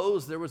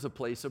supposed there was a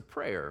place of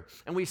prayer.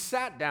 And we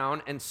sat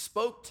down and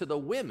spoke to the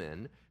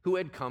women who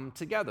had come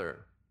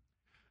together.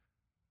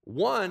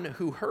 One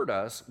who heard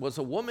us was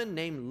a woman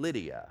named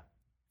Lydia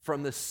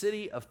from the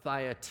city of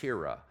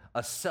Thyatira,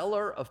 a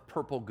seller of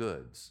purple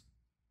goods,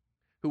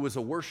 who was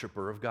a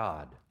worshiper of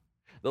God.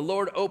 The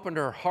Lord opened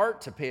her heart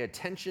to pay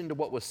attention to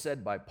what was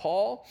said by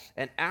Paul,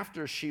 and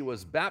after she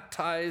was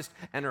baptized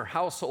and her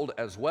household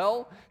as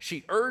well,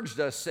 she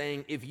urged us,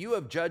 saying, if you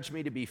have judged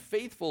me to be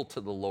faithful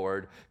to the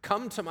Lord,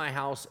 come to my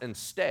house and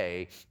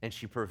stay, and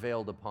she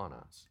prevailed upon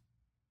us.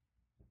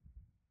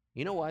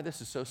 You know why this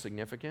is so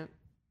significant?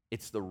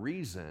 It's the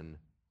reason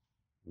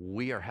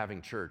we are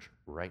having church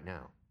right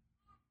now.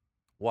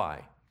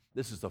 Why?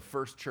 This is the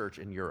first church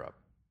in Europe.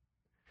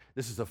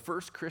 This is the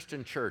first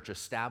Christian church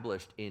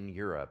established in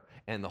Europe.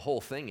 And the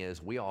whole thing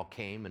is we all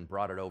came and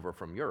brought it over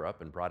from Europe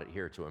and brought it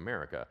here to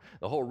America.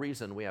 The whole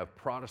reason we have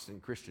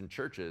Protestant Christian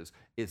churches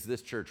is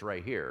this church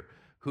right here.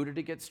 Who did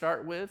it get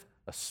started with?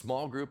 A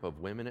small group of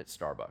women at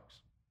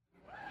Starbucks.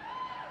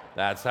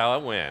 That's how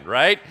it went,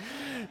 right?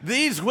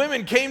 These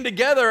women came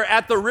together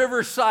at the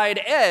riverside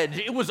edge.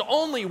 It was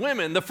only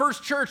women. The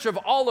first church of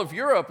all of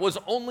Europe was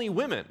only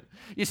women.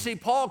 You see,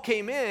 Paul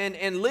came in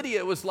and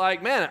Lydia was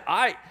like, man,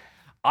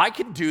 I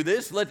can do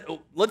this.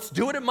 Let's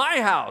do it at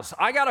my house.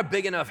 I got a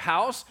big enough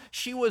house.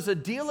 She was a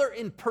dealer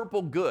in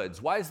purple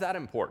goods. Why is that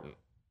important?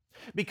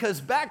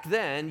 Because back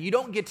then, you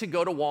don't get to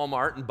go to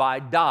Walmart and buy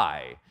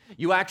dye.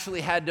 You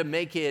actually had to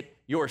make it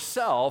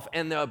yourself,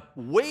 and the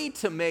way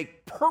to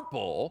make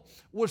purple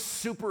was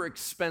super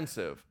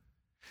expensive.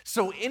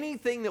 So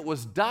anything that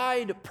was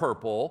dyed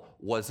purple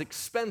was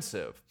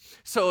expensive.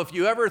 So if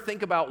you ever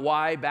think about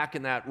why back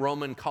in that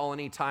Roman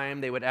colony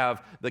time they would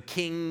have the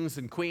kings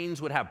and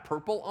queens would have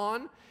purple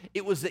on,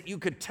 it was that you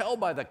could tell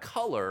by the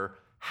color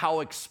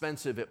how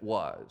expensive it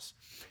was.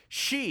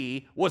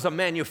 She was a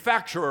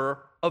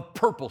manufacturer of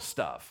purple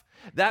stuff.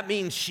 That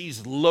means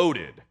she's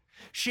loaded.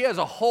 She has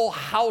a whole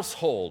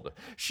household.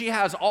 She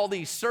has all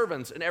these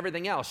servants and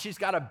everything else. She's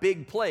got a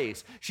big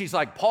place. She's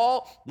like,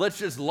 Paul, let's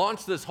just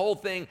launch this whole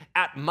thing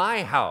at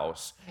my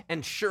house.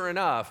 And sure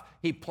enough,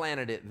 he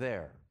planted it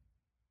there.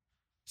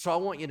 So I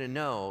want you to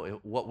know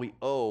what we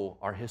owe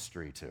our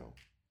history to.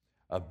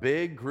 A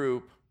big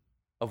group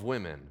of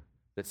women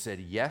that said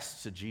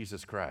yes to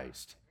Jesus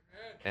Christ.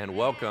 And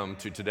welcome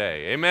to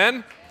today.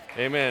 Amen?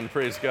 Amen.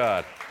 Praise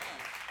God.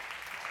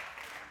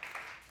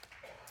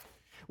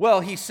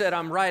 Well, he said,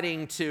 I'm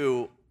writing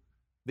to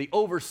the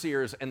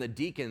overseers and the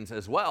deacons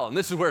as well. And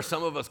this is where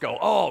some of us go,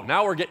 oh,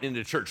 now we're getting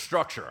into church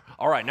structure.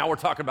 All right, now we're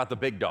talking about the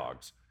big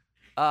dogs.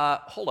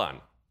 Hold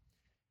on.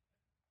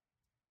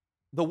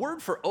 The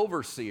word for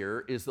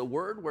overseer is the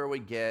word where we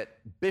get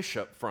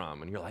bishop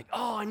from. And you're like,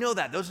 oh, I know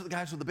that. Those are the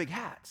guys with the big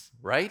hats,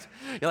 right?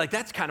 You're like,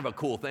 that's kind of a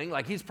cool thing.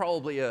 Like, he's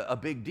probably a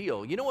big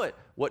deal. You know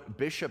what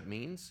bishop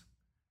means?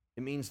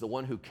 It means the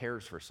one who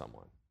cares for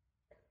someone.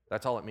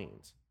 That's all it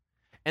means.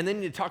 And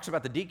then it talks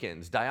about the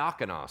deacons,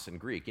 diakonos in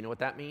Greek. You know what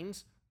that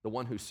means? The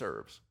one who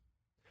serves.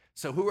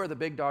 So who are the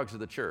big dogs of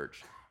the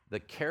church? The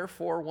care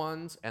for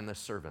ones and the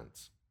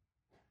servants.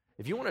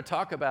 If you want to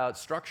talk about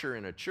structure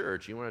in a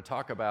church, you want to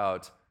talk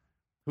about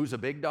who's a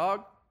big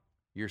dog,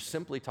 you're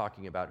simply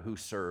talking about who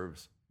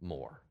serves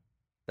more.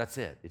 That's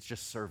it. It's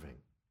just serving.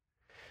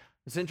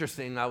 It's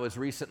interesting. I was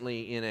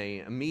recently in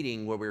a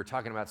meeting where we were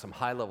talking about some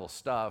high-level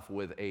stuff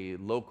with a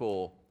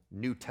local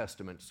New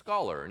Testament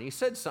scholar, and he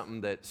said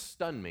something that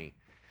stunned me.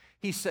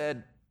 He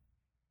said,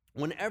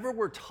 whenever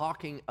we're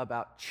talking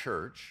about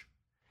church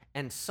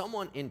and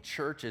someone in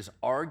church is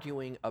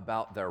arguing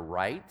about their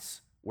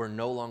rights, we're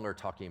no longer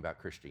talking about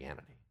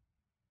Christianity.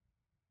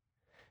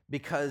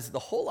 Because the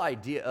whole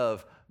idea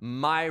of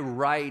my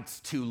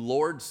rights to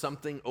lord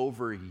something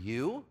over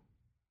you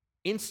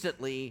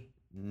instantly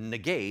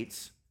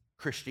negates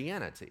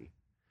Christianity.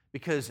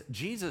 Because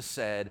Jesus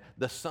said,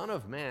 the Son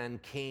of Man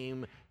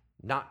came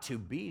not to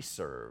be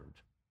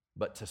served,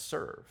 but to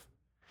serve.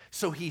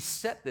 So he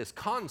set this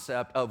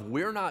concept of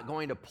we're not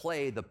going to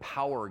play the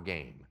power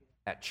game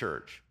at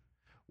church.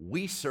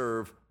 We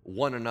serve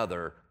one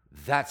another.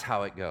 That's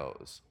how it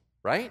goes,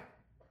 right?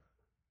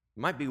 It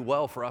might be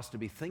well for us to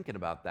be thinking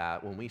about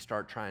that when we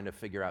start trying to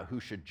figure out who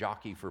should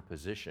jockey for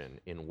position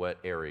in what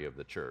area of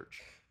the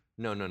church.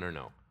 No.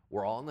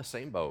 We're all in the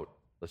same boat.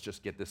 Let's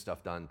just get this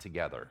stuff done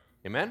together.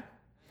 Amen?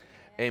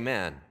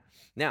 Amen.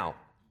 Now,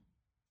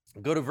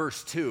 go to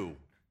verse 2.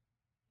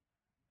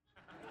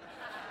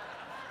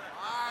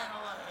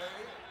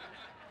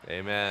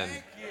 Amen.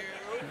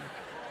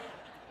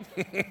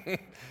 Thank you.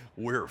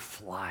 We're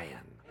flying.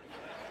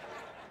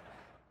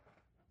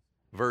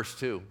 Verse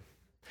 2.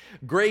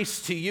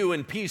 Grace to you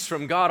and peace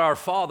from God our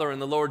Father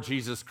and the Lord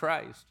Jesus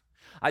Christ.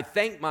 I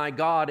thank my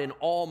God in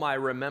all my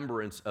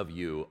remembrance of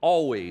you,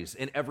 always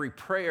in every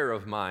prayer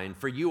of mine,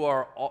 for you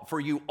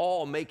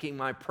all making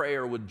my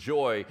prayer with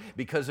joy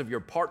because of your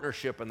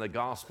partnership in the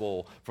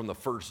gospel from the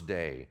first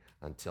day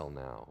until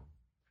now.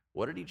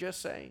 What did he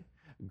just say?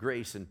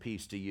 Grace and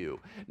peace to you.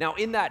 Now,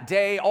 in that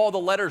day, all the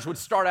letters would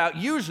start out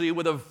usually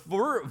with a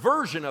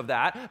version of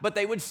that, but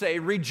they would say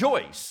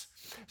rejoice.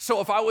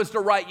 So if I was to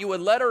write you a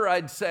letter,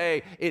 I'd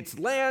say, it's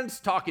Lance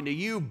talking to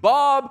you,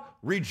 Bob,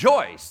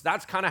 rejoice.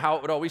 That's kind of how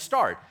it would always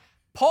start.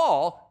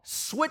 Paul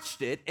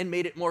switched it and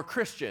made it more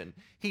Christian.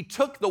 He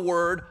took the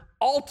word,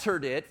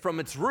 altered it from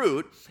its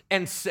root,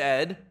 and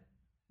said,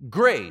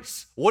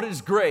 grace. What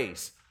is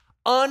grace?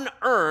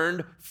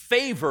 Unearned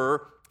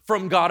favor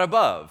from God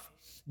above.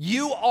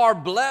 You are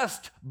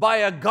blessed by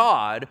a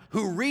God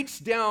who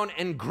reached down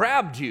and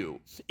grabbed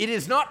you. It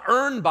is not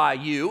earned by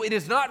you. It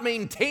is not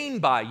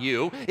maintained by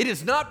you. It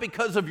is not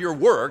because of your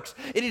works.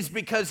 It is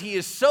because he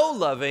is so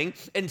loving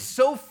and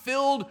so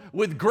filled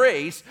with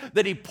grace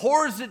that he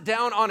pours it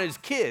down on his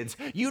kids.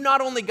 You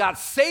not only got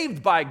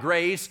saved by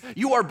grace,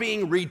 you are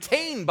being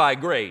retained by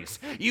grace.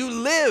 You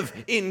live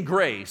in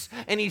grace.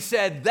 And he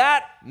said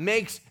that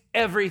makes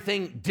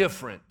everything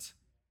different.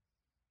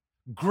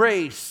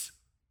 Grace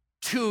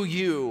to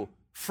you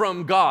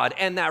from God.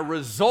 And that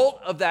result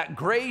of that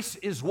grace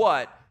is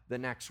what? The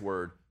next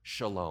word,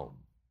 shalom.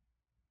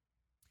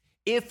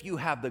 If you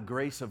have the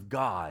grace of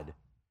God,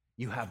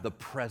 you have the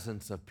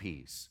presence of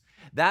peace.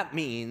 That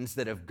means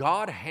that if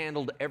God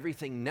handled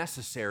everything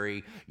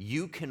necessary,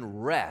 you can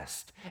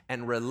rest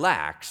and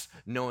relax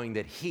knowing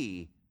that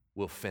he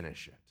will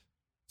finish it.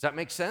 Does that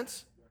make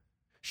sense?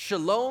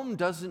 Shalom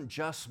doesn't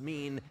just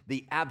mean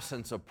the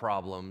absence of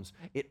problems,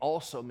 it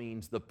also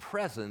means the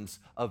presence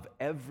of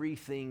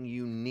everything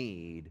you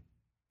need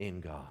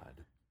in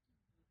God.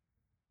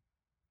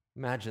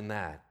 Imagine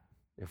that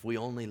if we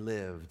only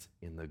lived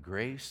in the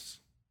grace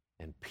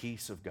and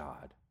peace of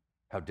God,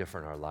 how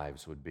different our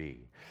lives would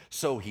be.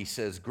 So he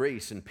says,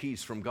 grace and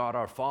peace from God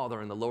our Father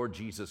and the Lord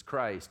Jesus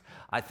Christ.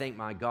 I thank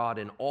my God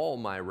in all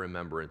my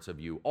remembrance of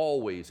you,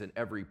 always in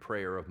every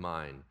prayer of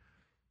mine.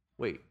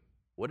 Wait.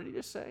 What did he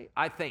just say?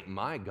 I thank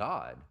my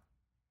God.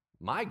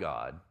 My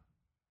God?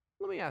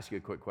 Let me ask you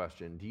a quick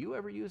question. Do you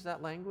ever use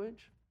that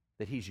language?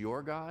 That he's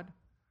your God?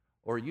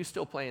 Or are you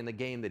still playing the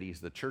game that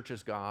he's the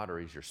church's God, or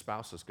he's your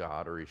spouse's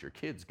God, or he's your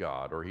kid's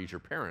God, or he's your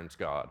parents'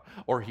 God,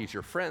 or he's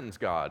your friend's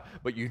God,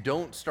 but you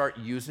don't start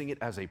using it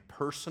as a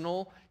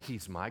personal,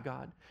 he's my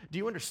God? Do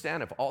you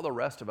understand if all the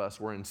rest of us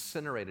were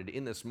incinerated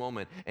in this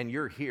moment and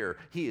you're here,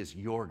 he is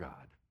your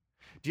God?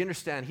 Do you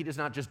understand he does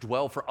not just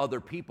dwell for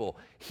other people,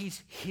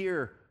 he's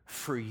here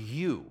for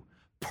you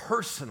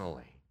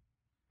personally.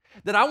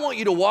 That I want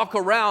you to walk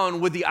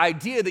around with the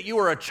idea that you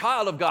are a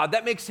child of God.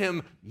 That makes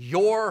him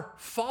your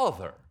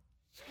father.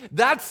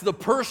 That's the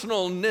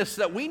personalness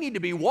that we need to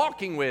be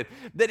walking with,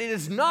 that it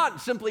is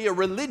not simply a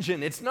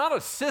religion, it's not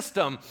a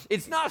system,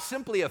 it's not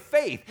simply a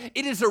faith,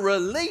 it is a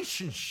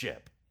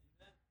relationship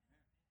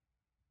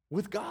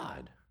with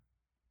God.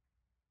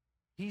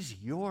 He's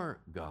your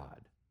God.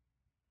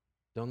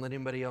 Don't let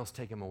anybody else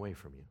take him away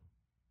from you.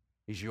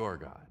 He's your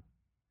God.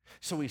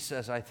 So he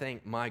says, I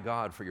thank my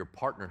God for your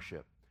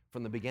partnership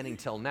from the beginning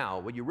till now.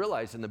 Well, you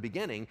realize in the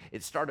beginning,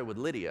 it started with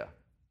Lydia.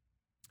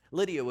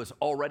 Lydia was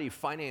already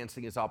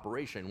financing his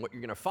operation. What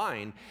you're going to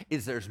find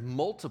is there's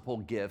multiple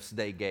gifts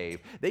they gave.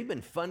 They've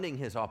been funding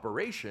his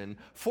operation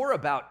for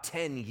about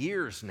 10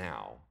 years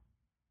now.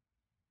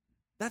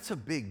 That's a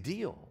big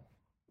deal.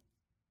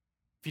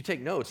 If you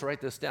take notes,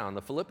 write this down.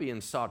 The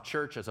Philippians saw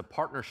church as a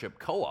partnership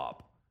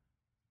co-op,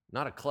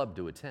 not a club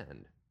to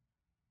attend.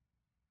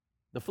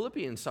 The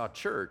Philippians saw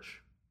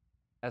church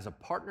as a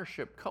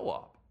partnership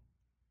co-op,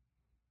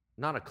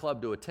 not a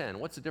club to attend.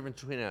 What's the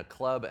difference between a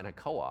club and a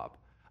co-op?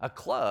 A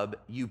club,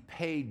 you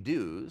pay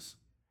dues,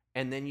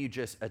 and then you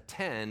just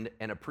attend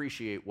and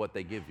appreciate what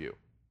they give you.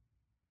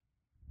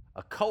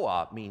 A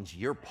co-op means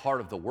you're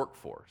part of the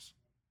workforce.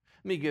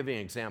 Let me give you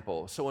an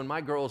example. So when my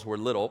girls were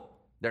little,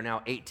 they're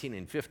now 18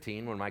 and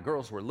 15. When my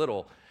girls were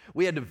little,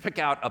 we had to pick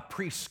out a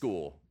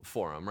preschool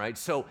for them, right?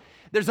 So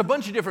there's a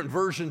bunch of different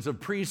versions of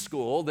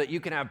preschool that you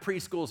can have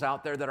preschools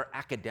out there that are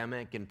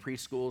academic and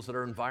preschools that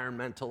are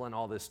environmental and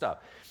all this stuff.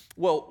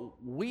 Well,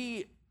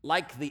 we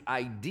like the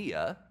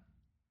idea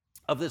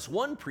of this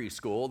one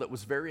preschool that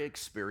was very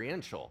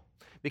experiential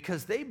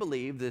because they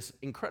believe this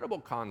incredible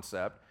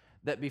concept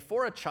that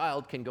before a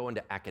child can go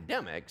into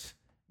academics,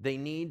 they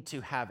need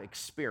to have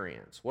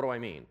experience. What do I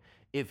mean?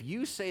 If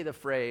you say the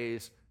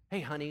phrase,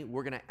 hey, honey,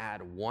 we're going to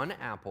add 1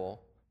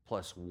 apple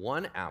plus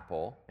 1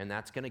 apple, and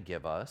that's going to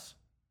give us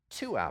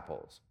 2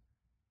 apples.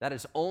 That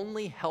is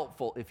only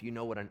helpful if you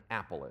know what an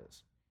apple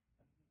is.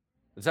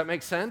 Does that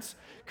make sense?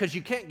 Because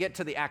you can't get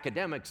to the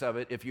academics of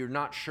it if you're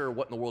not sure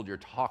what in the world you're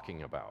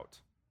talking about,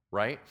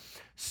 right?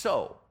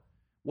 So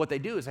what they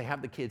do is they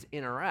have the kids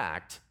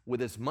interact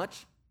with as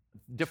much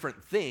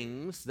different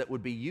things that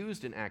would be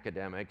used in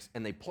academics,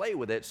 and they play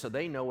with it so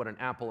they know what an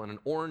apple and an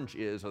orange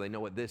is, or they know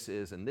what this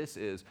is and this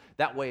is.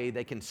 That way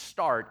they can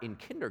start in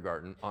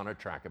kindergarten on a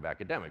track of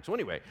academics. So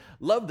anyway,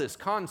 love this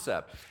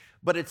concept,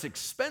 but it's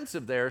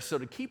expensive there, so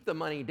to keep the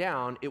money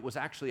down, it was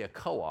actually a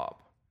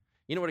co-op.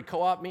 You know what a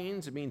co-op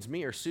means? It means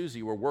me or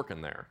Susie were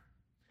working there,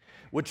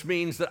 which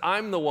means that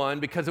I'm the one,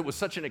 because it was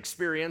such an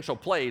experiential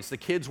place, the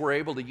kids were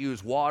able to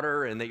use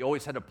water, and they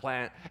always had to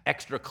plant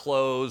extra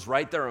clothes,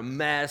 right? They're a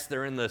mess,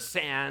 they're in the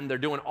sand, they're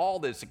doing all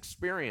this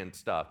experience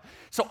stuff.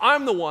 So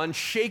I'm the one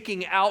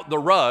shaking out the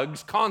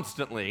rugs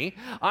constantly.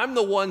 I'm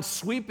the one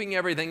sweeping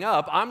everything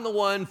up. I'm the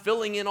one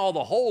filling in all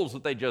the holes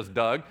that they just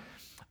dug.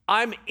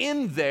 I'm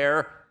in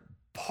there,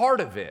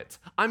 part of it.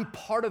 I'm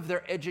part of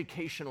their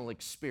educational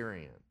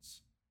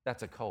experience.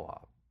 That's a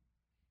co-op.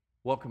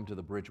 Welcome to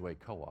the Bridgeway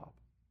Co-op.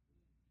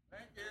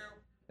 Thank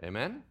you.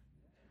 Amen?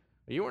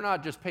 You are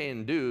not just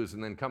paying dues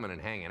and then coming and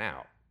hanging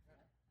out.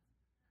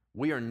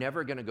 We are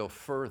never going to go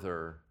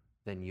further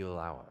than you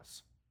allow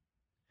us.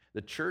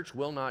 The church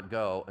will not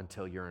go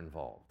until you're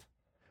involved.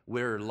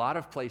 There are a lot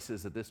of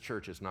places that this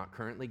church is not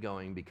currently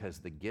going because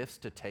the gifts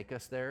to take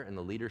us there and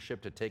the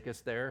leadership to take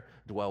us there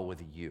dwell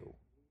with you.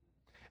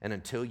 And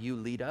until you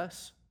lead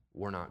us,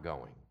 we're not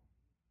going.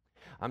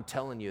 I'm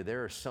telling you,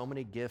 there are so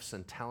many gifts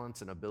and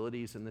talents and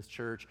abilities in this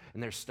church,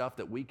 and there's stuff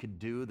that we could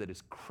do that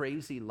is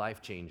crazy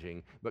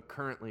life-changing, but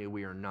currently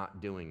we are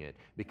not doing it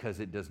because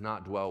it does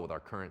not dwell with our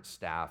current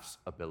staff's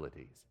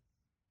abilities.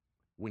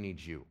 We need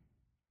you.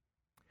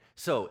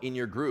 So in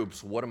your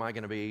groups, what am I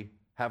going to be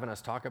having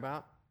us talk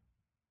about?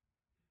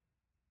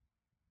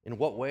 In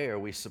what way are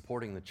we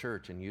supporting the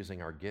church and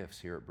using our gifts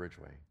here at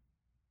Bridgeway?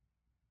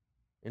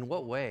 In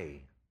what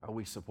way are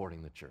we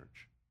supporting the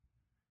church?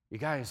 You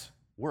guys,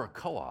 we're a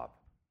co-op.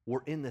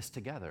 We're in this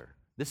together.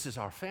 This is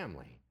our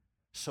family.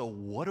 So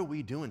what are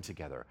we doing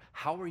together?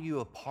 How are you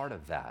a part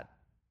of that?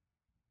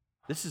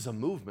 This is a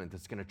movement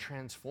that's going to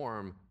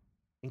transform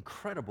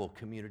incredible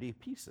community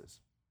pieces.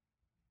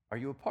 Are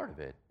you a part of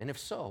it? And if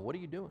so, what are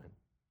you doing?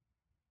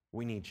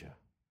 We need you.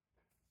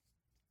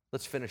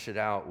 Let's finish it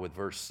out with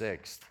verse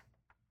 6,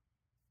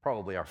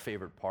 probably our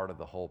favorite part of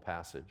the whole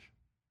passage.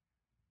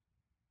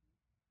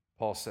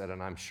 Paul said,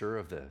 and I'm sure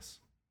of this,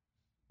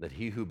 that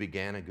he who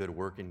began a good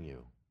work in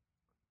you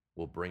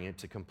will bring it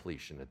to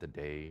completion at the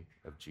day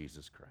of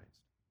Jesus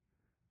Christ.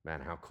 Man,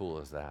 how cool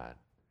is that?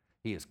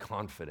 He is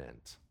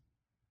confident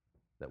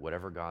that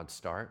whatever God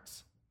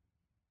starts,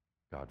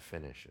 God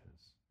finishes.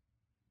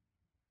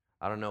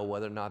 I don't know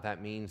whether or not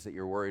that means that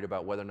you're worried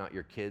about whether or not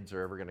your kids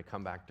are ever going to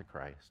come back to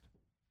Christ.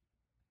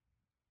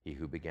 He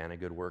who began a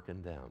good work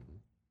in them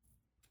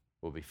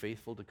will be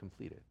faithful to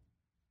complete it.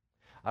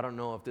 I don't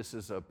know if this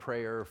is a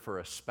prayer for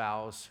a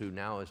spouse who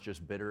now is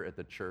just bitter at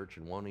the church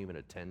and won't even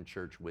attend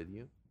church with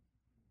you.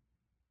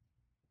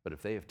 But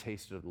if they have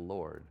tasted of the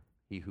Lord,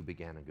 he who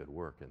began a good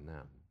work in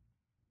them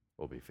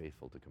will be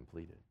faithful to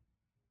complete it.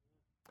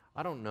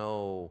 I don't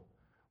know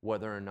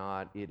whether or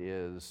not it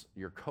is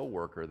your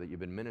coworker that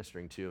you've been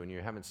ministering to and you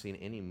haven't seen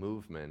any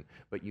movement,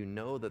 but you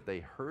know that they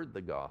heard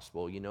the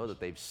gospel, you know that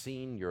they've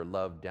seen your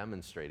love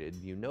demonstrated,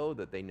 you know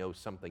that they know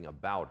something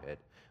about it,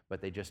 but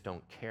they just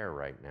don't care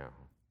right now.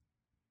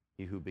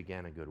 He who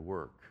began a good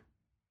work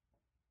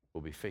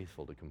will be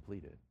faithful to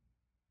complete it.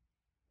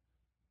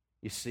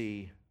 You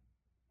see,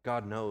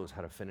 God knows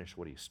how to finish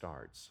what he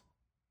starts.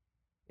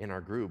 In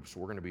our groups,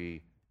 we're going to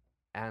be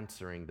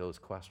answering those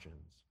questions.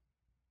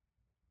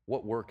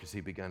 What work has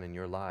he begun in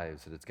your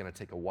lives that it's going to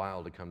take a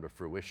while to come to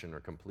fruition or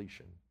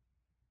completion?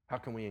 How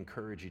can we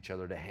encourage each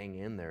other to hang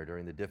in there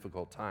during the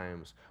difficult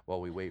times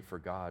while we wait for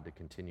God to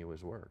continue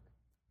his work?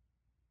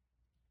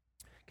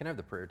 Can I have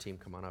the prayer team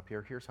come on up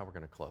here? Here's how we're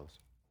going to close.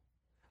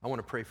 I want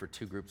to pray for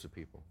two groups of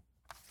people.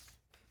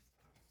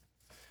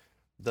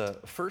 The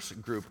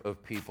first group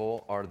of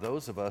people are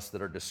those of us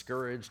that are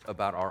discouraged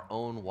about our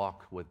own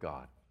walk with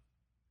God.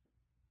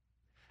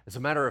 As a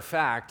matter of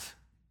fact,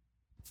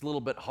 it's a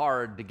little bit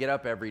hard to get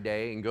up every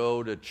day and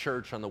go to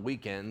church on the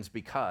weekends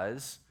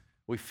because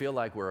we feel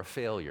like we're a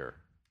failure.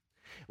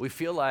 We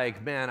feel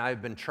like, man,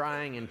 I've been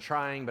trying and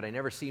trying, but I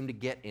never seem to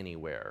get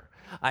anywhere.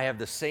 I have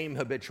the same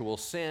habitual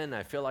sin.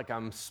 I feel like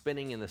I'm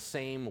spinning in the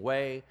same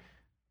way.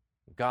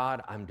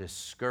 God, I'm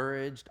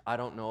discouraged. I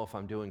don't know if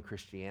I'm doing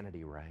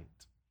Christianity right.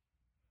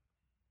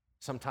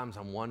 Sometimes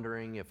I'm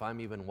wondering if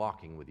I'm even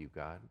walking with you,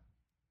 God.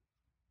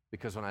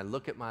 Because when I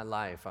look at my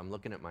life, I'm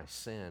looking at my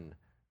sin,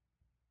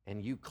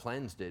 and you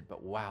cleansed it,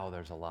 but wow,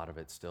 there's a lot of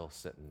it still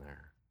sitting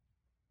there.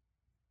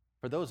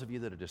 For those of you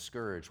that are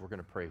discouraged, we're going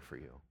to pray for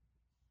you.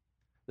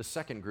 The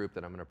second group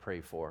that I'm going to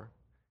pray for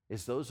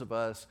is those of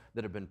us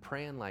that have been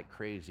praying like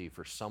crazy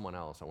for someone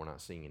else and we're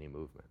not seeing any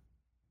movement.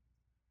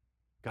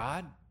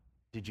 God,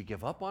 did you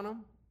give up on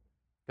them?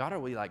 God, are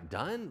we like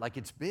done? Like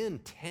it's been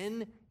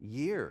 10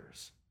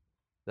 years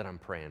that I'm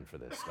praying for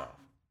this stuff.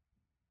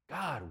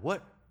 God,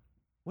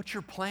 what's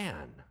your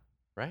plan,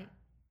 right?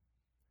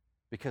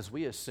 Because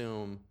we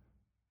assume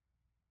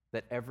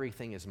that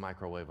everything is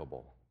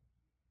microwavable.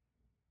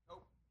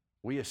 Nope.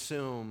 We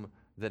assume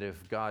that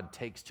if God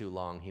takes too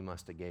long, he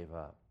must have gave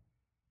up.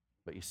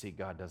 But you see,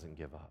 God doesn't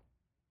give up.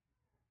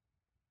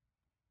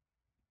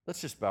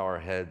 Let's just bow our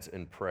heads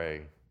and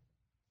pray.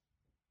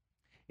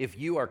 If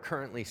you are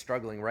currently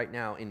struggling right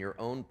now in your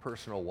own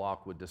personal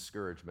walk with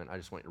discouragement, I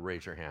just want you to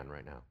raise your hand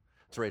right now.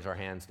 Let's raise our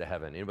hands to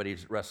heaven. Anybody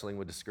who's wrestling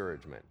with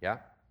discouragement? Yeah?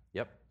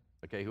 Yep.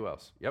 Okay, who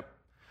else? Yep.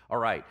 All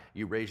right,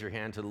 you raise your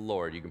hand to the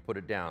Lord. You can put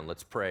it down.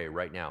 Let's pray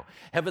right now.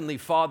 Heavenly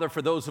Father,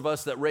 for those of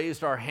us that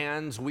raised our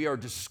hands, we are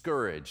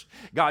discouraged.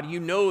 God, you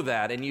know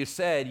that, and you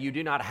said you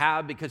do not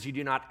have because you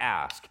do not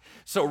ask.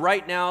 So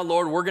right now,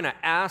 Lord, we're going to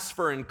ask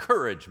for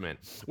encouragement.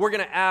 We're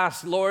going to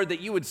ask, Lord, that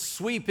you would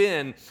sweep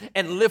in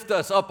and lift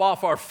us up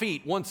off our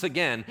feet once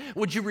again.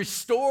 Would you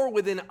restore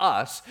within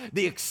us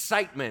the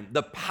excitement,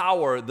 the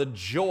power, the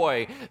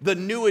joy, the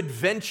new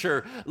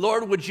adventure?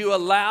 Lord, would you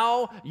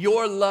allow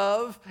your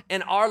love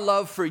and our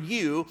love for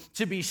you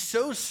to be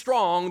so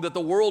strong that the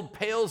world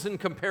pales in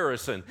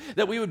comparison,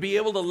 that we would be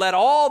able to let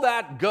all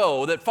that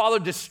go, that, Father,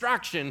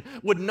 distraction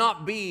would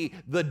not be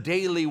the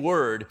daily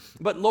word,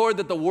 but, Lord,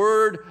 that the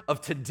word of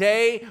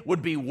today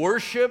would be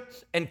worship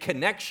and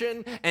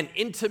connection and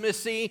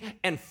intimacy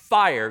and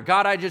fire.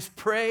 God, I just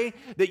pray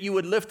that you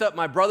would lift up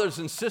my brothers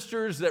and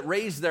sisters that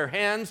raise their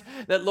hands,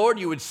 that, Lord,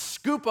 you would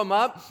scoop them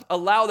up,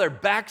 allow their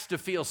backs to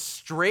feel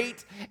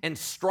straight and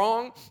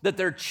strong, that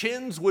their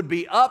chins would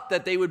be up,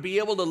 that they would be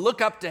able to look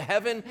up to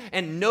heaven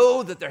and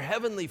know that their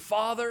heavenly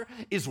Father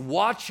is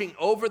watching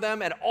over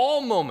them at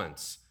all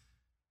moments.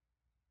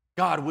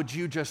 God, would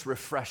you just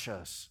refresh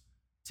us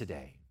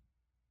today?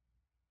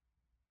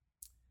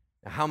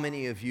 Now, how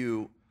many of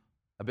you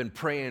have been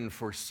praying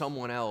for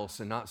someone else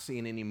and not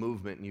seeing any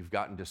movement and you've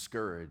gotten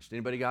discouraged?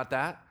 Anybody got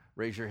that?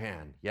 Raise your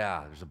hand.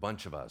 Yeah, there's a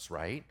bunch of us,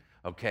 right?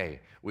 Okay,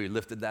 we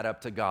lifted that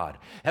up to God.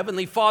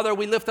 Heavenly Father,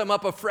 we lift them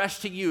up afresh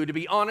to you. To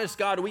be honest,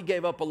 God, we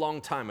gave up a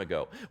long time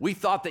ago. We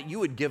thought that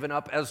you had given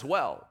up as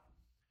well.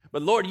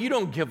 But Lord, you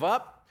don't give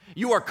up.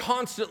 You are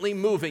constantly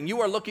moving. You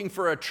are looking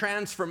for a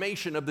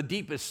transformation of the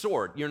deepest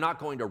sort. You're not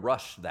going to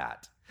rush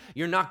that.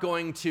 You're not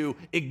going to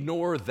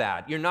ignore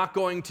that. You're not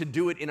going to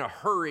do it in a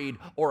hurried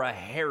or a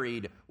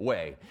harried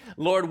way.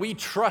 Lord, we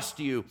trust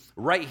you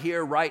right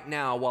here, right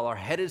now, while our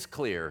head is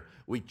clear.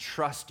 We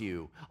trust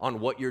you on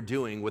what you're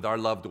doing with our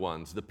loved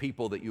ones, the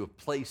people that you have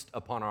placed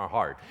upon our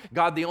heart.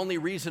 God, the only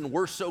reason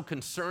we're so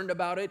concerned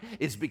about it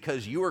is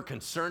because you are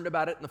concerned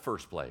about it in the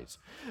first place.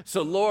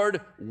 So,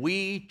 Lord,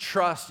 we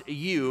trust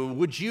you.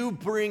 Would you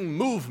bring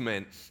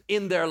movement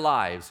in their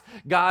lives?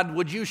 God,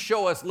 would you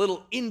show us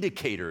little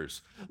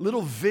indicators,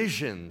 little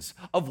visions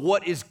of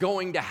what is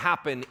going to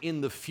happen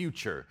in the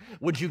future?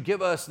 Would you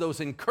give us those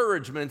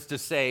encouragements to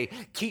say,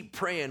 keep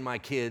praying, my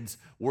kids,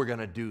 we're going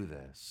to do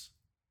this.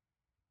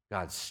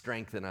 God,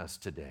 strengthen us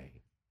today.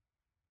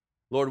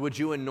 Lord, would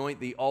you anoint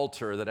the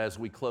altar that as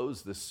we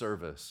close this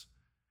service,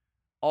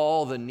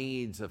 all the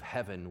needs of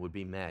heaven would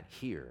be met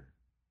here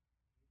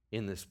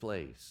in this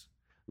place.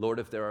 Lord,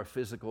 if there are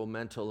physical,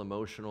 mental,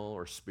 emotional,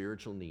 or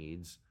spiritual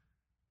needs,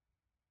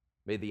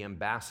 May the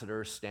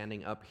ambassador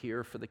standing up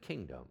here for the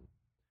kingdom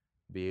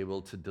be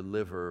able to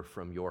deliver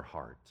from your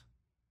heart.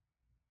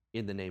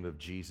 In the name of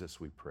Jesus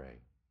we pray.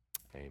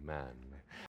 Amen.